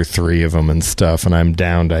found 2 or 3 of them and stuff, and I'm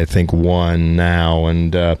down to, I think, 1 now.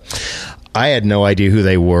 And I had no idea who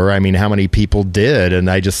they were. I mean, how many people did? And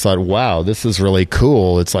I just thought, wow, this is really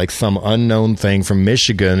cool. It's like some unknown thing from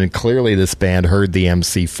Michigan, and clearly this band heard the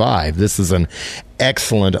MC5. This is an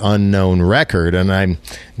excellent unknown record, and I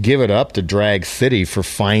give it up to Drag City for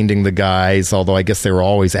finding the guys, although I guess they were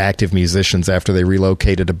always active musicians after they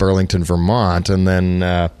relocated to Burlington, Vermont, and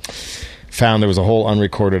then found there was a whole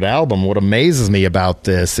unrecorded album. What amazes me about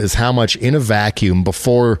this is how much in a vacuum,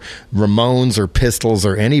 before Ramones or Pistols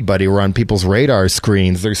or anybody were on people's radar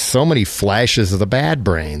screens, there's so many flashes of the Bad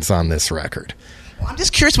Brains on this record. I'm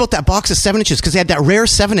just curious about that box of 7-inches, because they had that rare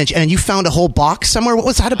 7-inch, and you found a whole box somewhere. What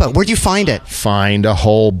was that about? Where'd you find it? Find a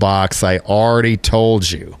whole box. I already told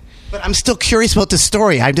you. But I'm still curious about the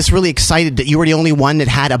story. I'm just really excited that you were the only one that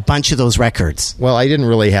had a bunch of those records. Well, I didn't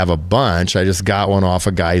really have a bunch. I just got one off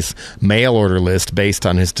a guy's mail order list based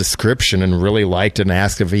on his description and really liked it and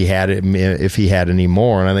asked if he had any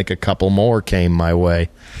more. And I think a couple more came my way.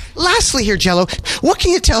 Lastly here, Jello, what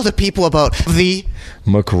can you tell the people about the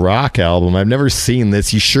McRock album? I've never seen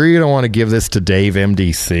this. You sure you don't want to give this to Dave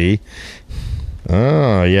MDC?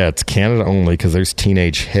 Oh, yeah, it's Canada only because there's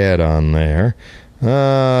Teenage Head on there.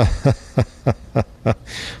 Well,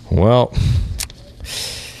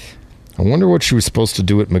 I wonder what she was supposed to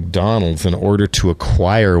do at McDonald's in order to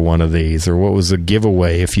acquire one of these, or what was a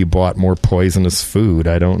giveaway if you bought more poisonous food.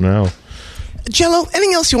 I don't know. Jello,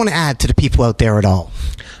 anything else you want to add to the people out there at all?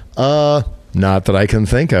 Not that I can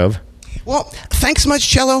think of. Well, thanks so much,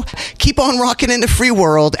 Jello. Keep on rocking in the free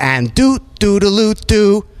world, and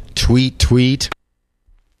do-do-do-do-do. Tweet, tweet.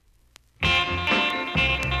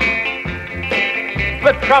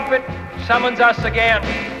 The trumpet summons us again.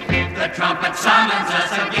 The trumpet summons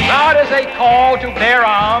us again. Not as a call to bear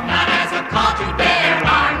arms, Not as a call to bear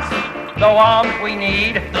arms. though arms we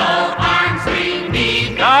need. Though arms we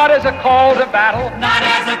need. Not as a call to battle, Not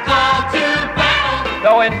as a call to battle.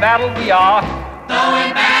 though in battle we are. Though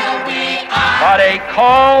in battle we are. But a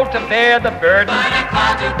call to bear the burden But a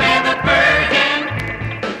call to bear the burden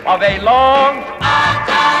of a long of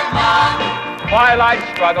the long twilight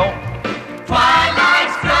struggle, twilight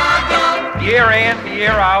struggle. year in, year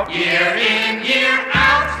out, Year in, year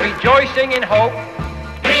out. rejoicing in hope,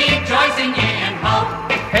 Rejoicing in hope.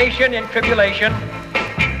 patient in tribulation,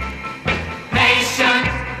 Patient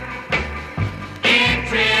in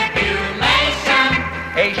tribulation.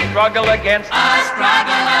 a struggle against A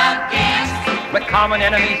struggle against the common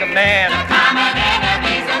enemies of man, the common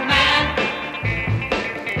enemies of man.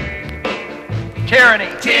 tyranny,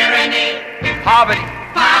 Tyranny, poverty,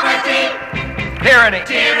 poverty, tyranny,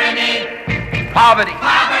 tyranny, poverty,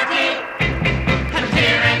 poverty,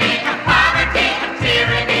 tyranny, poverty,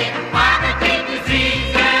 tyranny, poverty.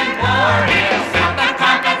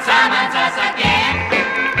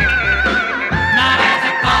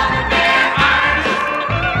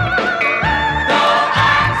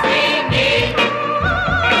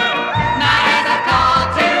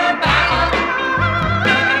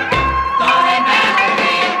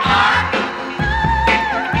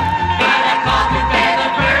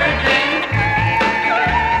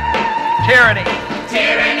 tyranny,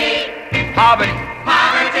 tyranny, poverty,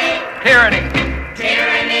 poverty, tyranny,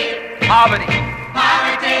 tyranny, poverty,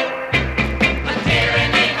 poverty, a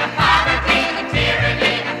tyranny of poverty, a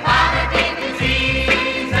tyranny of poverty,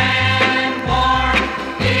 disease and war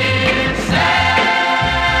itself.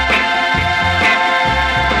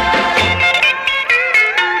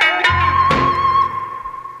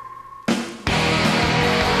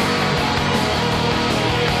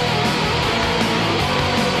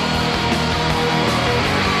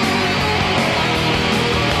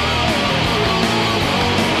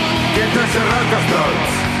 Ketä sä rakastat?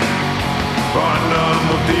 Anna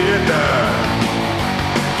mun tietää.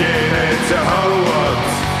 Kenet sä haluat?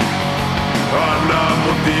 Anna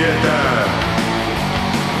mun tietää.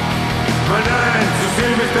 Mä näen sun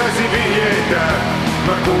silmistäsi vihjeitä.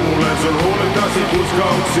 Mä kuulen sun huuliltasi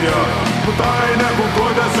puskauksia. Mut aina kun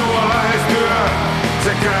koitan sua lähestyä,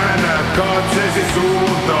 sä käännät katseesi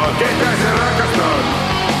suuntaan. Ketä sä rakastat?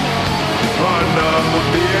 Anna mun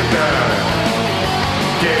tietää.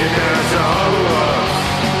 Ketä sä haluat?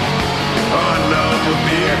 Anna mun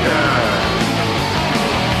tietää.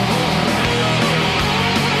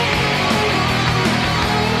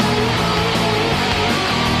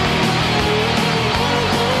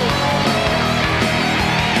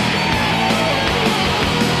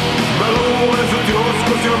 Mä luulen sut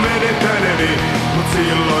joskus jo menettäneeni, mut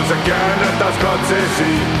silloin sä käännät taas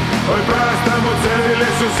katseesi. Oi päästä mut selville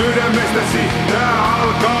sun sydämestäsi, tää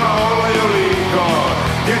alkaa olla jo liikaa.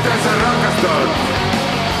 Ketä sä rakastat?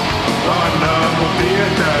 Anna mun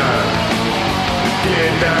tietää.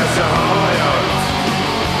 Ketä sä halajat?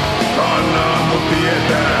 Anna mun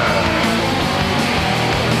tietää.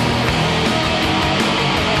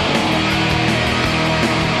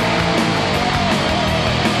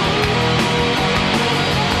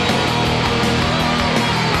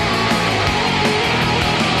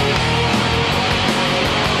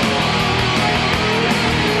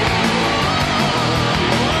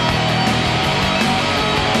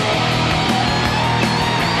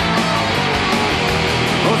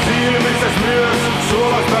 On silmissäs myös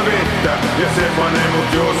suolasta vettä, ja se panee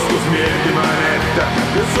mut joskus miettimään, että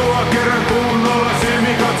jos sua kerran kunnolla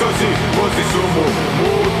silmi katsosi, voisi sumu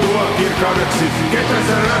muuttua kirkkaudeksi. Ketä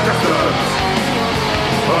sä rakastat?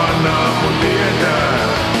 Anna mun tietää.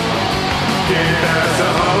 Ketä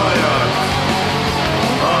sä halajat?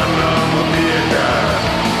 Anna mun tietää.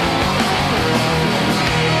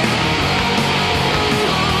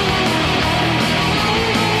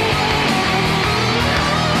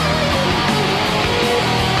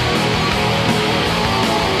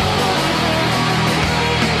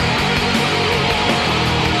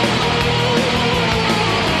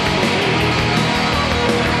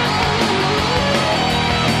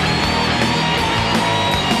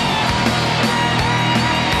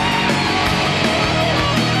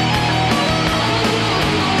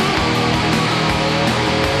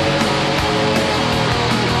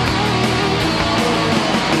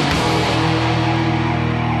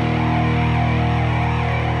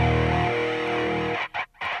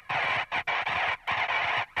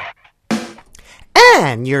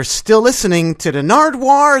 And you're still listening to the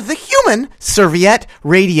Nardwuar, the Human Serviette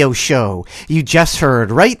radio show. You just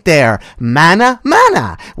heard right there, Mana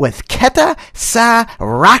Mana with Keta Sa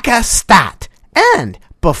Rakastat. And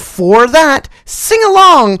before that, Sing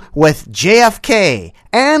Along with JFK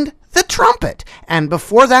and the Trumpet. And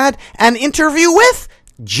before that, an interview with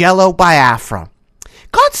Jello Biafra.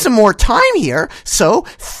 Got some more time here, so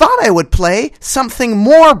thought I would play something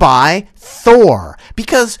more by Thor,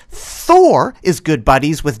 because Thor is good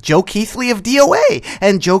buddies with Joe Keithley of DOA,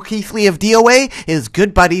 and Joe Keithley of DOA is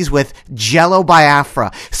good buddies with Jello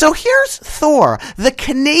Biafra. So here's Thor, the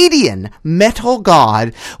Canadian metal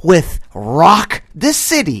god, with Rock the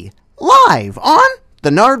City, live on the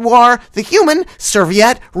Nardwuar, the Human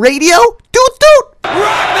Serviette radio. Doot doot!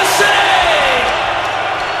 Rock the city!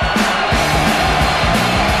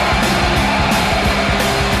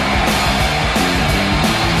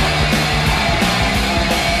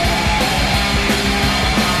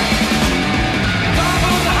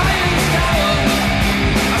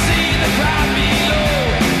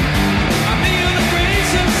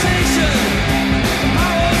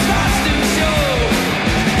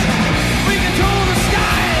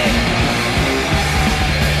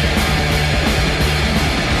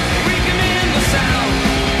 We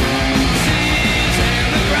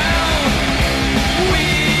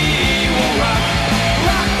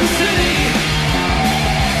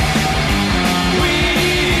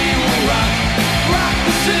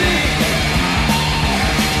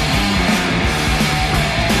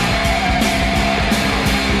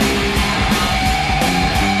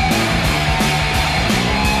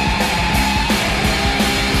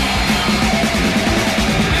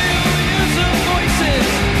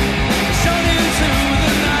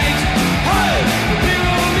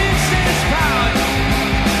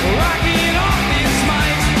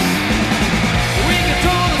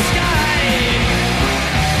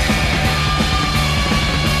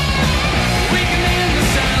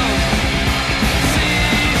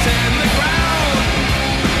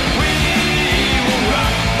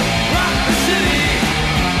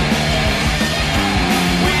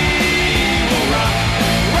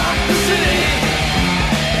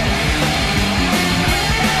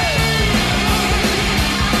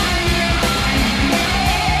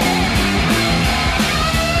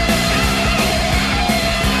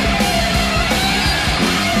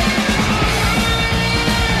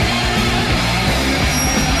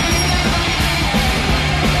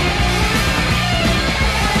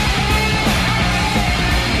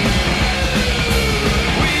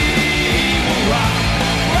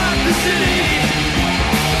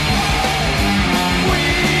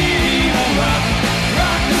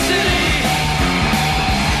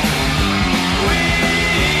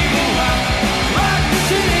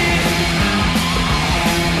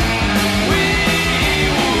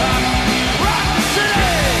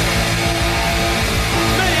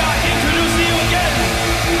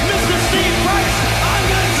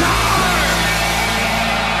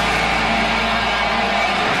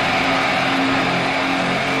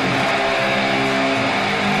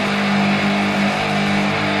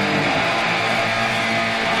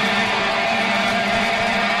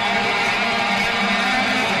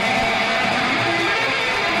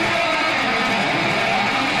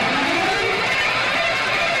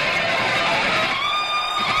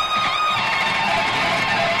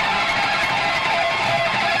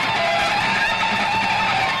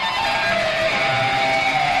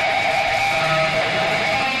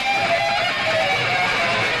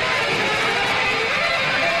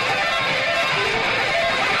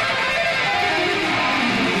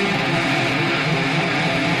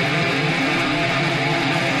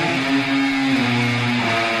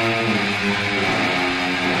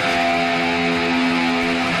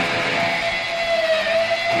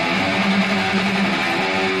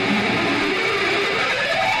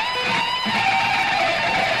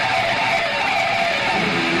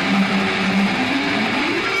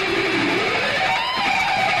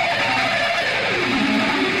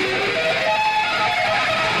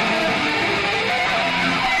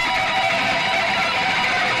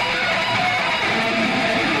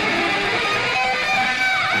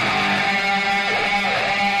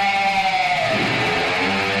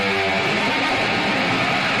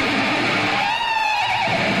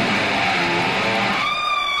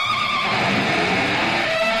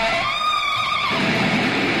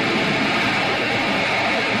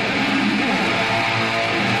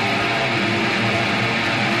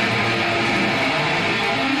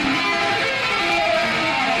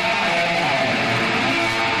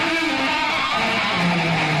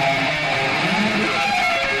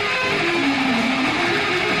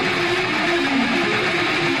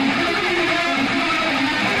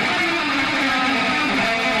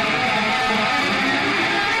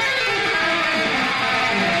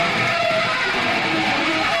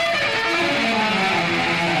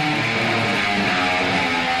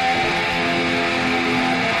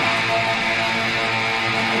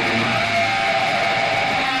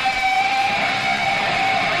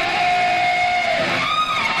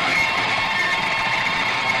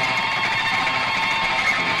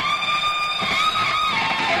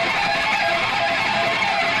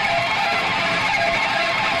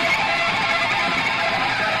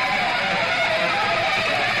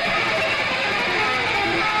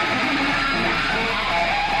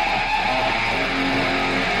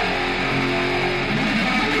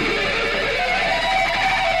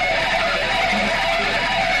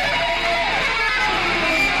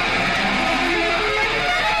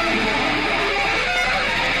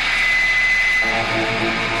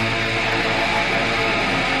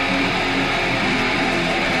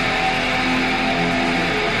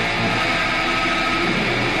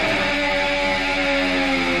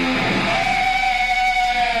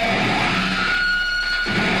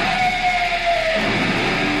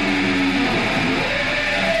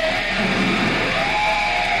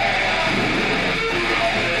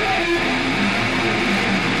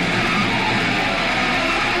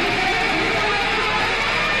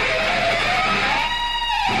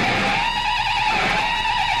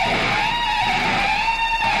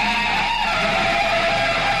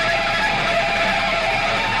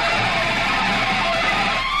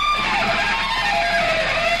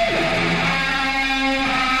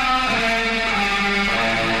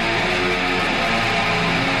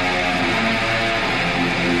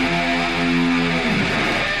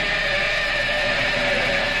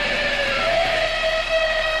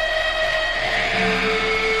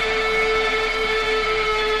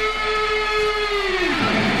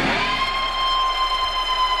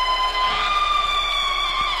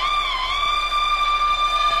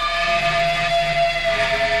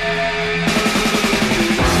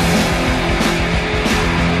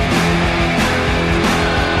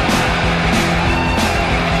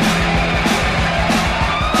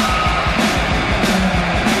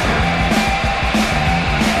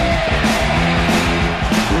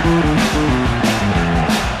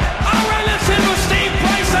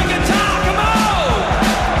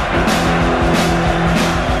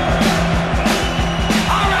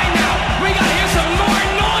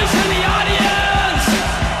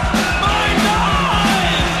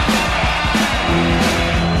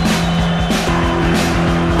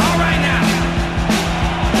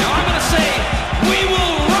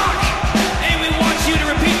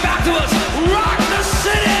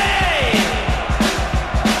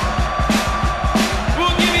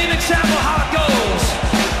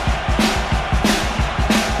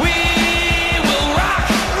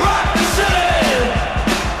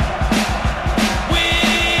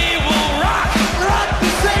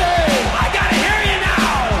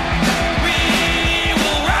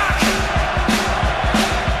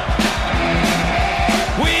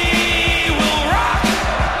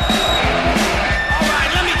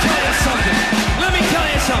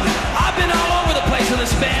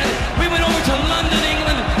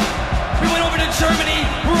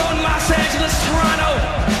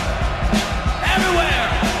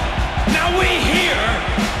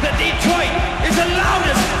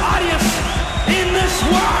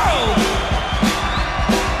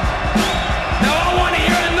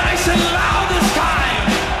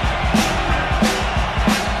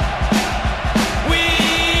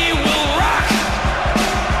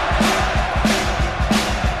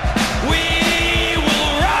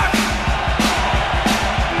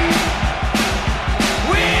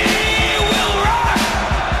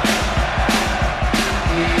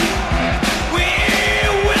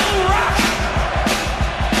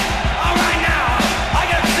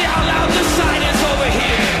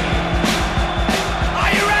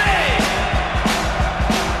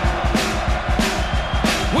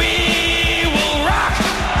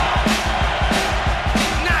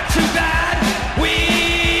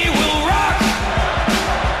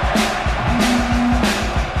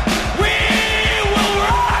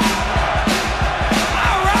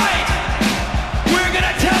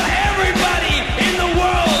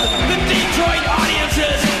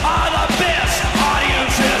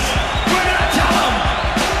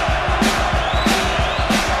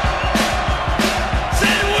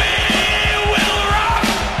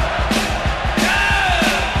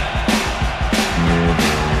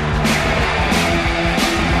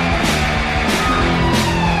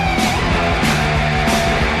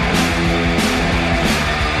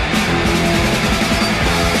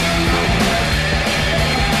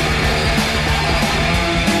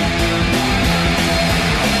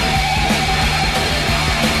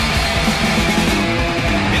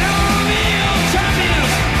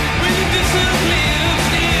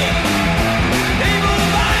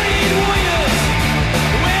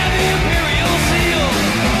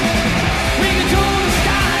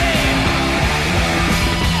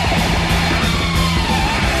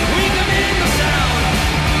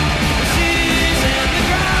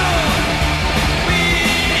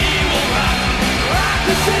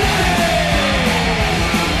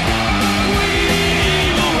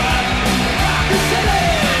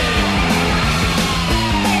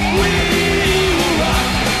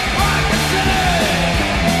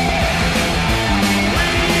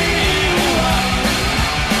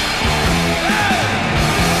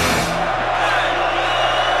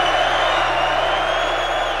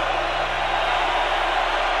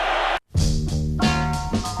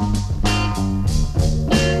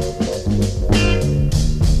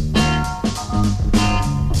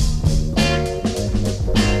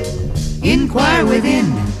inquire within.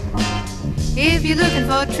 If you're looking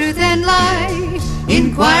for truth and light,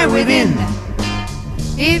 inquire within.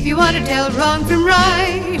 If you want to tell wrong from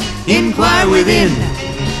right, inquire within.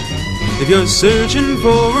 If you're searching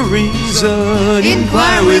for a reason,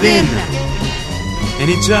 Inquire within.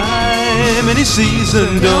 Anytime, any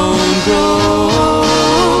season, don't grow.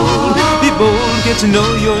 Be bold, get to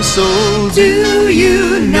know your soul. Do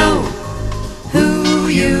you know who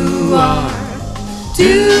you are?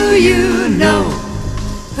 Do you know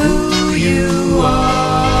who you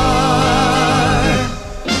are?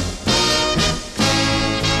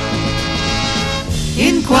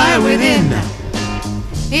 Inquire within.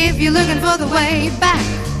 If you're looking for the way back,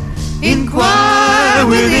 inquire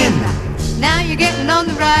within. Now you're getting on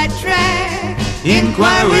the right track.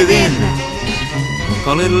 Inquire within.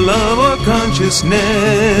 Call it love or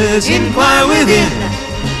consciousness. Inquire within.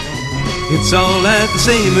 It's all at the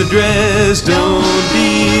same address. Don't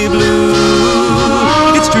be blue.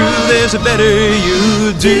 It's true, there's a better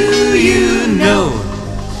you. Do you know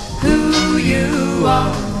who you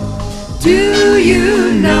are? Do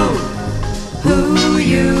you know who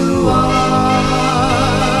you are?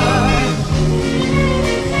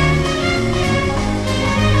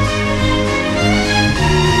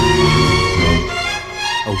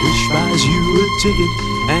 A wish buys you a ticket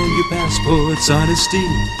and your passport's honesty.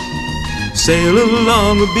 Sail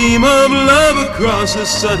along a beam of love across a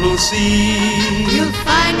subtle sea. You'll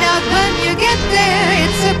find out when you get there,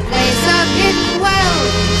 it's a place of hidden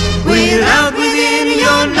wealth. Without within,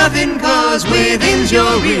 you're nothing, cause within's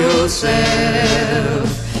your real self.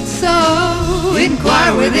 So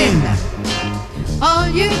inquire within. All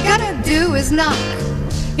you gotta do is knock.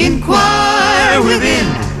 Inquire within.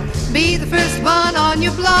 Be the first one on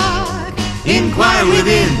your block. Inquire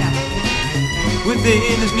within.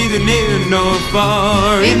 Within is neither near nor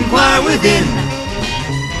far. Inquire within.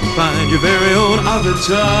 Find your very own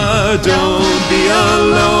avatar. Don't be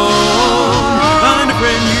alone. Find a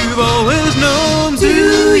friend you've always known.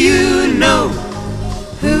 Do you know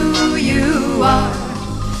who you are?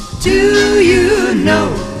 Do you know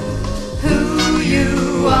who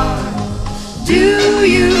you are? Do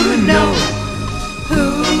you know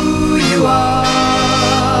who you are?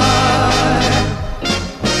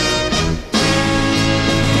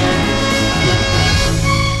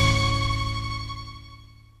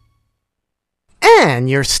 And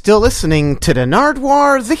you're still listening to the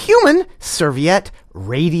Nardwuar, the Human Serviette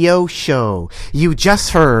radio show. You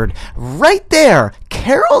just heard right there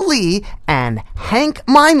Carol Lee and Hank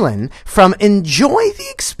Meinlin from Enjoy the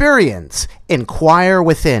Experience, Inquire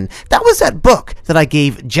Within. That was that book that I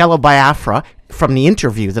gave Jello Biafra from the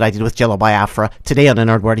interview that I did with Jello Biafra today on the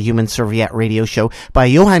Nardwuar, the Human Serviette radio show by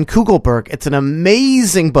Johan Kugelberg. It's an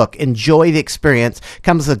amazing book. Enjoy the Experience.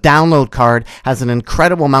 Comes with a download card, has an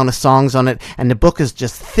incredible amount of songs on it, and the book is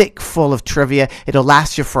just thick full of trivia. It'll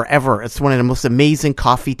last you forever. It's one of the most amazing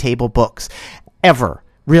coffee table books ever.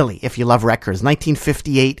 Really, if you love records.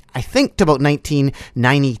 1958, I think, to about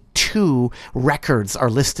 1992 records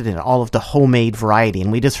are listed in all of the homemade variety.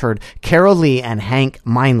 And we just heard Carol Lee and Hank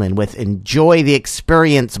Meinlin with Enjoy the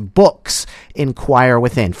Experience books, Inquire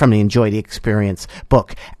Within, from the Enjoy the Experience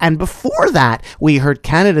book. And before that, we heard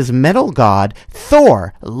Canada's metal god,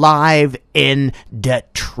 Thor, live in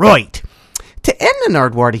Detroit. To end the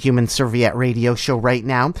Nardwuar, the Human Serviette radio show right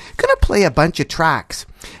now, I'm going to play a bunch of tracks.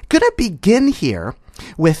 Going to begin here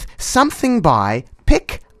with something by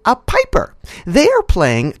Pick a Piper. They are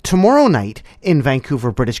playing tomorrow night in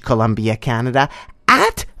Vancouver, British Columbia, Canada,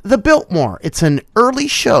 at the Biltmore. It's an early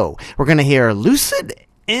show. We're going to hear Lucid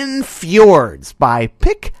in Fjords by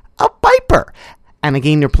Pick a Piper. And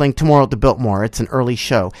again, they're playing tomorrow at the Biltmore. It's an early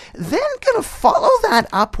show. Then going to follow that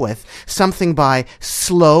up with something by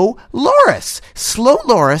Slow Loris. Slow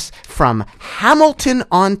Loris from Hamilton,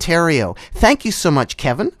 Ontario. Thank you so much,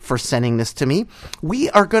 Kevin, for sending this to me. We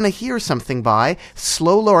are going to hear something by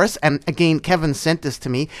Slow Loris. And again, Kevin sent this to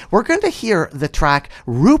me. We're going to hear the track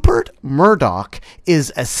Rupert Murdoch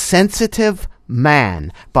is a Sensitive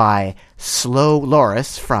Man by Slow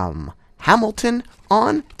Loris from Hamilton,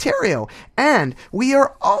 Ontario. And we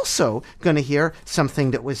are also going to hear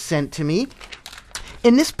something that was sent to me.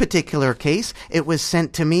 In this particular case, it was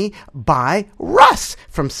sent to me by Russ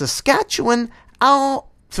from Saskatchewan,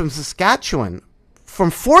 from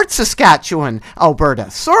Fort Saskatchewan, Alberta.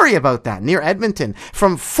 Sorry about that, near Edmonton.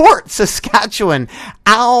 From Fort Saskatchewan,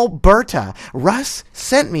 Alberta. Russ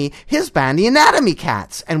sent me his band, the Anatomy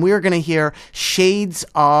Cats, and we are going to hear Shades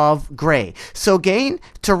of Grey. So again,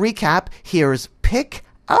 to recap, here's Pick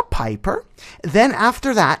a piper. Then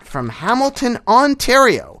after that, from Hamilton,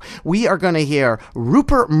 Ontario, we are going to hear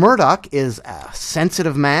Rupert Murdoch is a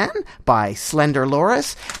Sensitive Man by Slender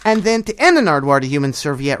Loris. And then to end the Nardwuar, the Human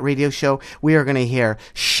Serviette radio show, we are going to hear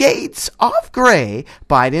Shades of Grey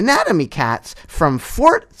by the Anatomy Cats from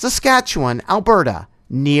Fort Saskatchewan, Alberta,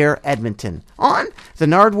 near Edmonton, on the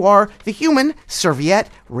Nardwuar, the Human Serviette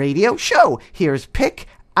radio show. Here's Pick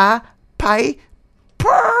a Piper.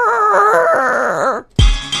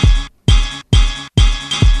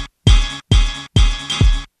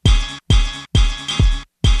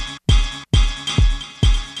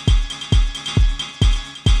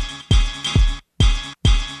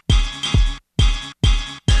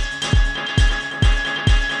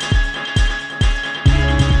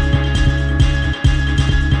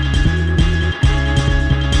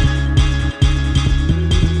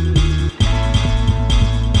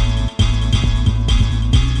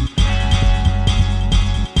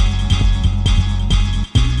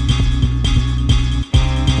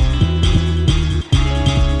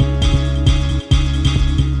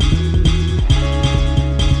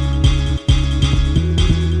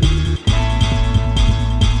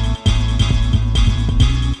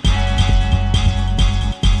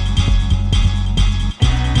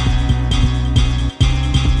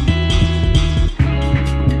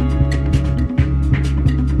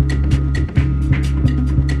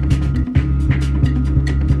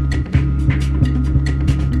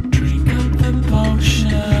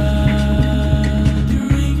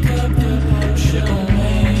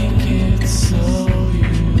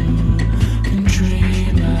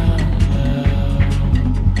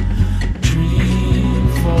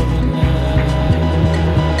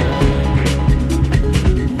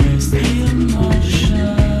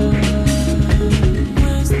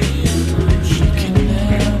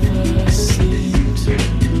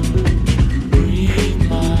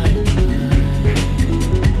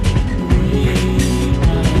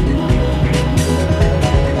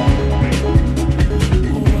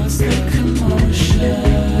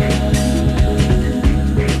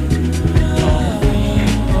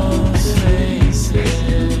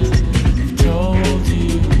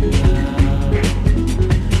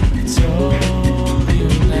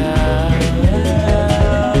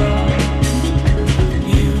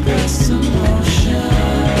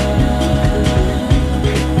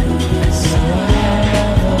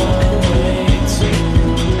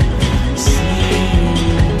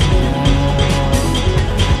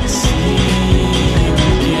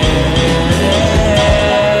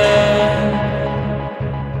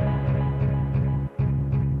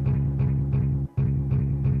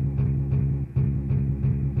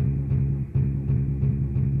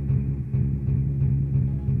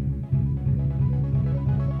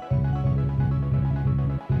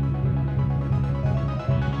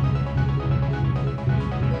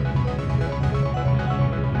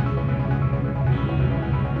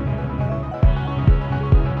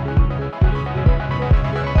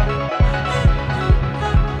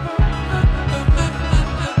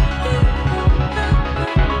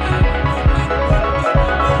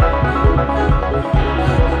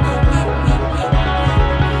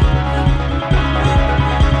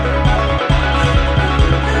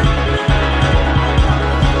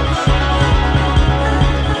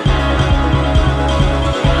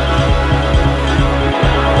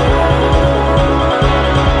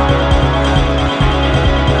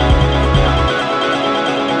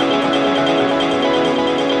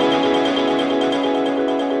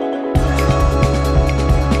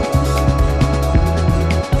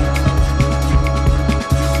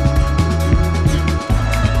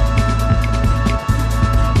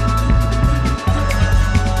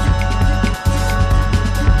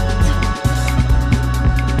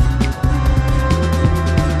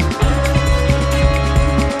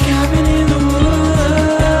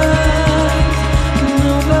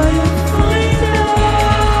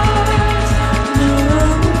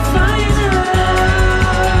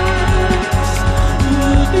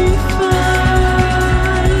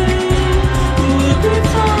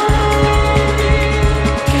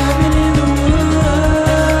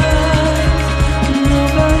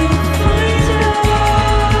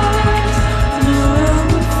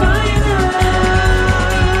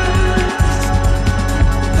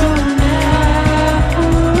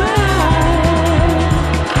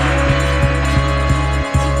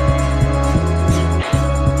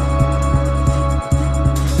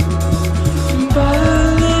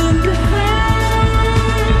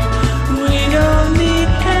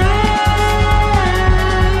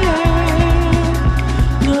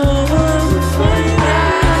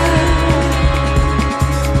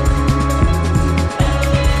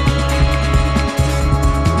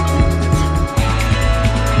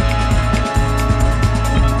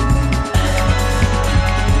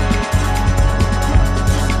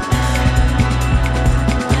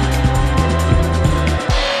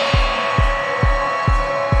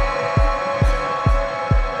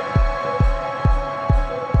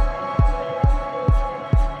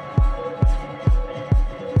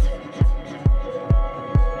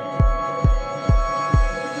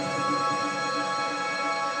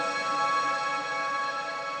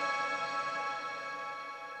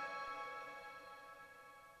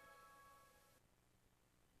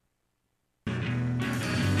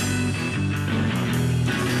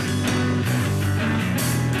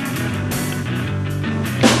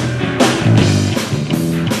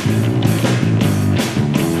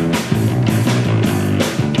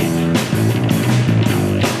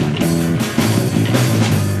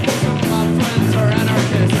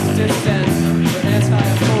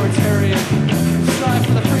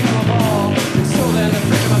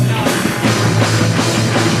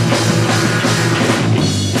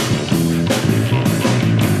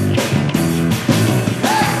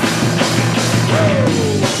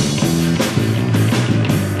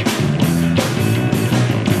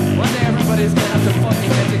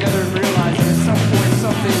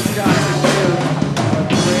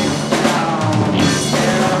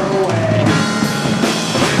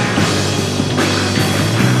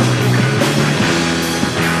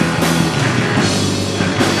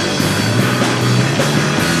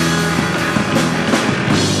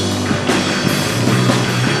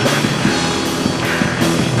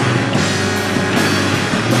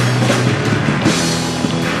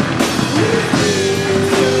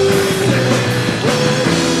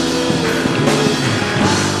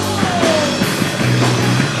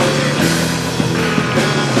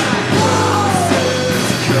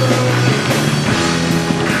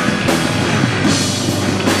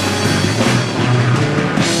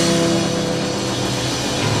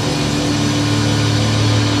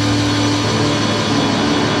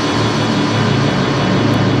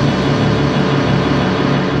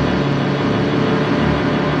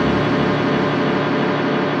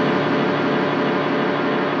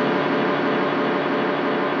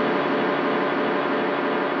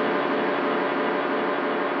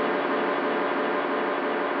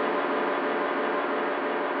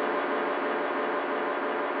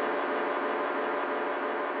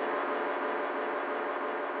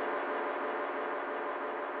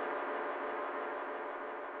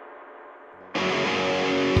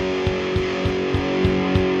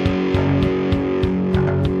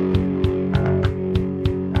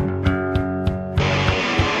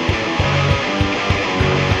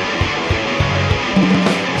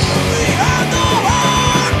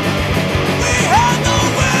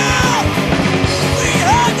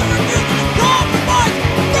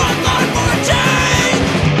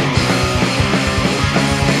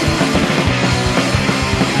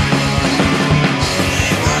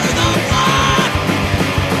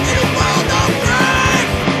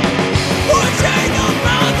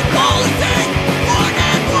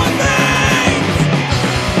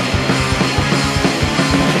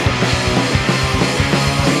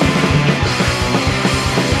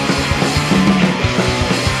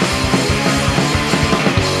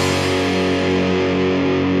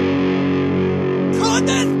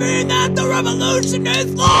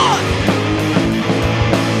 is lost!